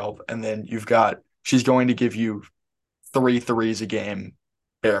good for any help, and then she's going to give you three threes a game,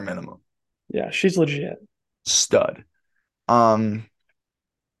 bare minimum. Yeah, she's legit. Stud. Um.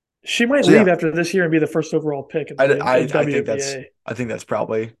 She might So yeah, leave after this year and be the first overall pick in the I think that's WNBA.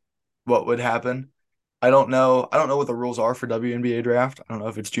 probably what would happen. I don't know what the rules are for WNBA draft. I don't know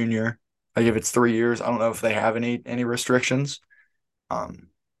if it's junior, like if it's 3 years. I don't know if they have any restrictions. Um,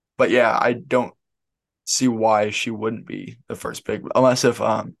 but yeah, I don't see why she wouldn't be the first pick unless if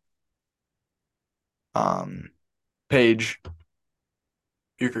um Paige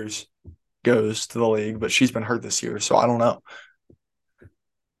Buchers goes to the league, but she's been hurt this year, so I don't know.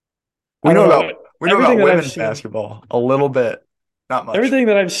 We I know don't about know. we know Everything about that I've women's seen, basketball a little bit, not much. everything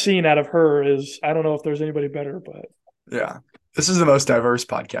that I've seen out of her is I don't know if there's anybody better, but Yeah. This is the most diverse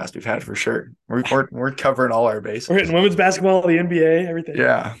podcast we've had for sure. We're covering all our we're bases. hitting women's basketball, the NBA, everything.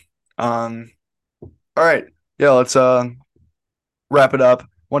 Yeah. All right. Yeah, let's wrap it up.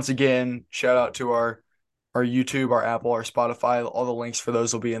 Once again, shout out to our YouTube, our Apple, our Spotify. All the links for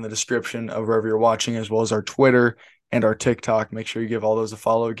those will be in the description of wherever you're watching, as well as our Twitter and our TikTok. Make sure you give all those a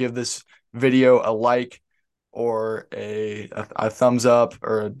follow. Give this video a like or a thumbs up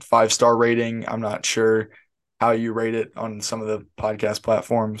or a 5-star rating. I'm not sure how you rate it on some of the podcast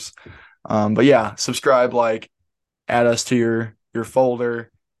platforms. But yeah, subscribe, like, add us to your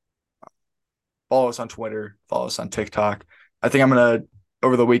folder. Follow us on Twitter. Follow us on TikTok. I think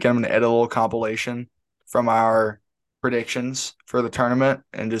over the weekend, I'm gonna edit a little compilation from our predictions for the tournament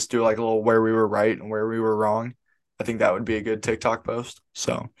and just do like a little where we were right and where we were wrong. I think that would be a good TikTok post.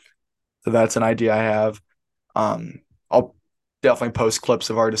 So So that's an idea I have. I'll definitely post clips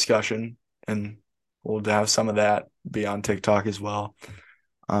of our discussion, and we'll have some of that be on TikTok as well.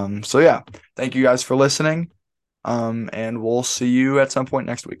 So yeah, thank you guys for listening. And we'll see you at some point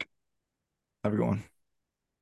next week. Have a good one.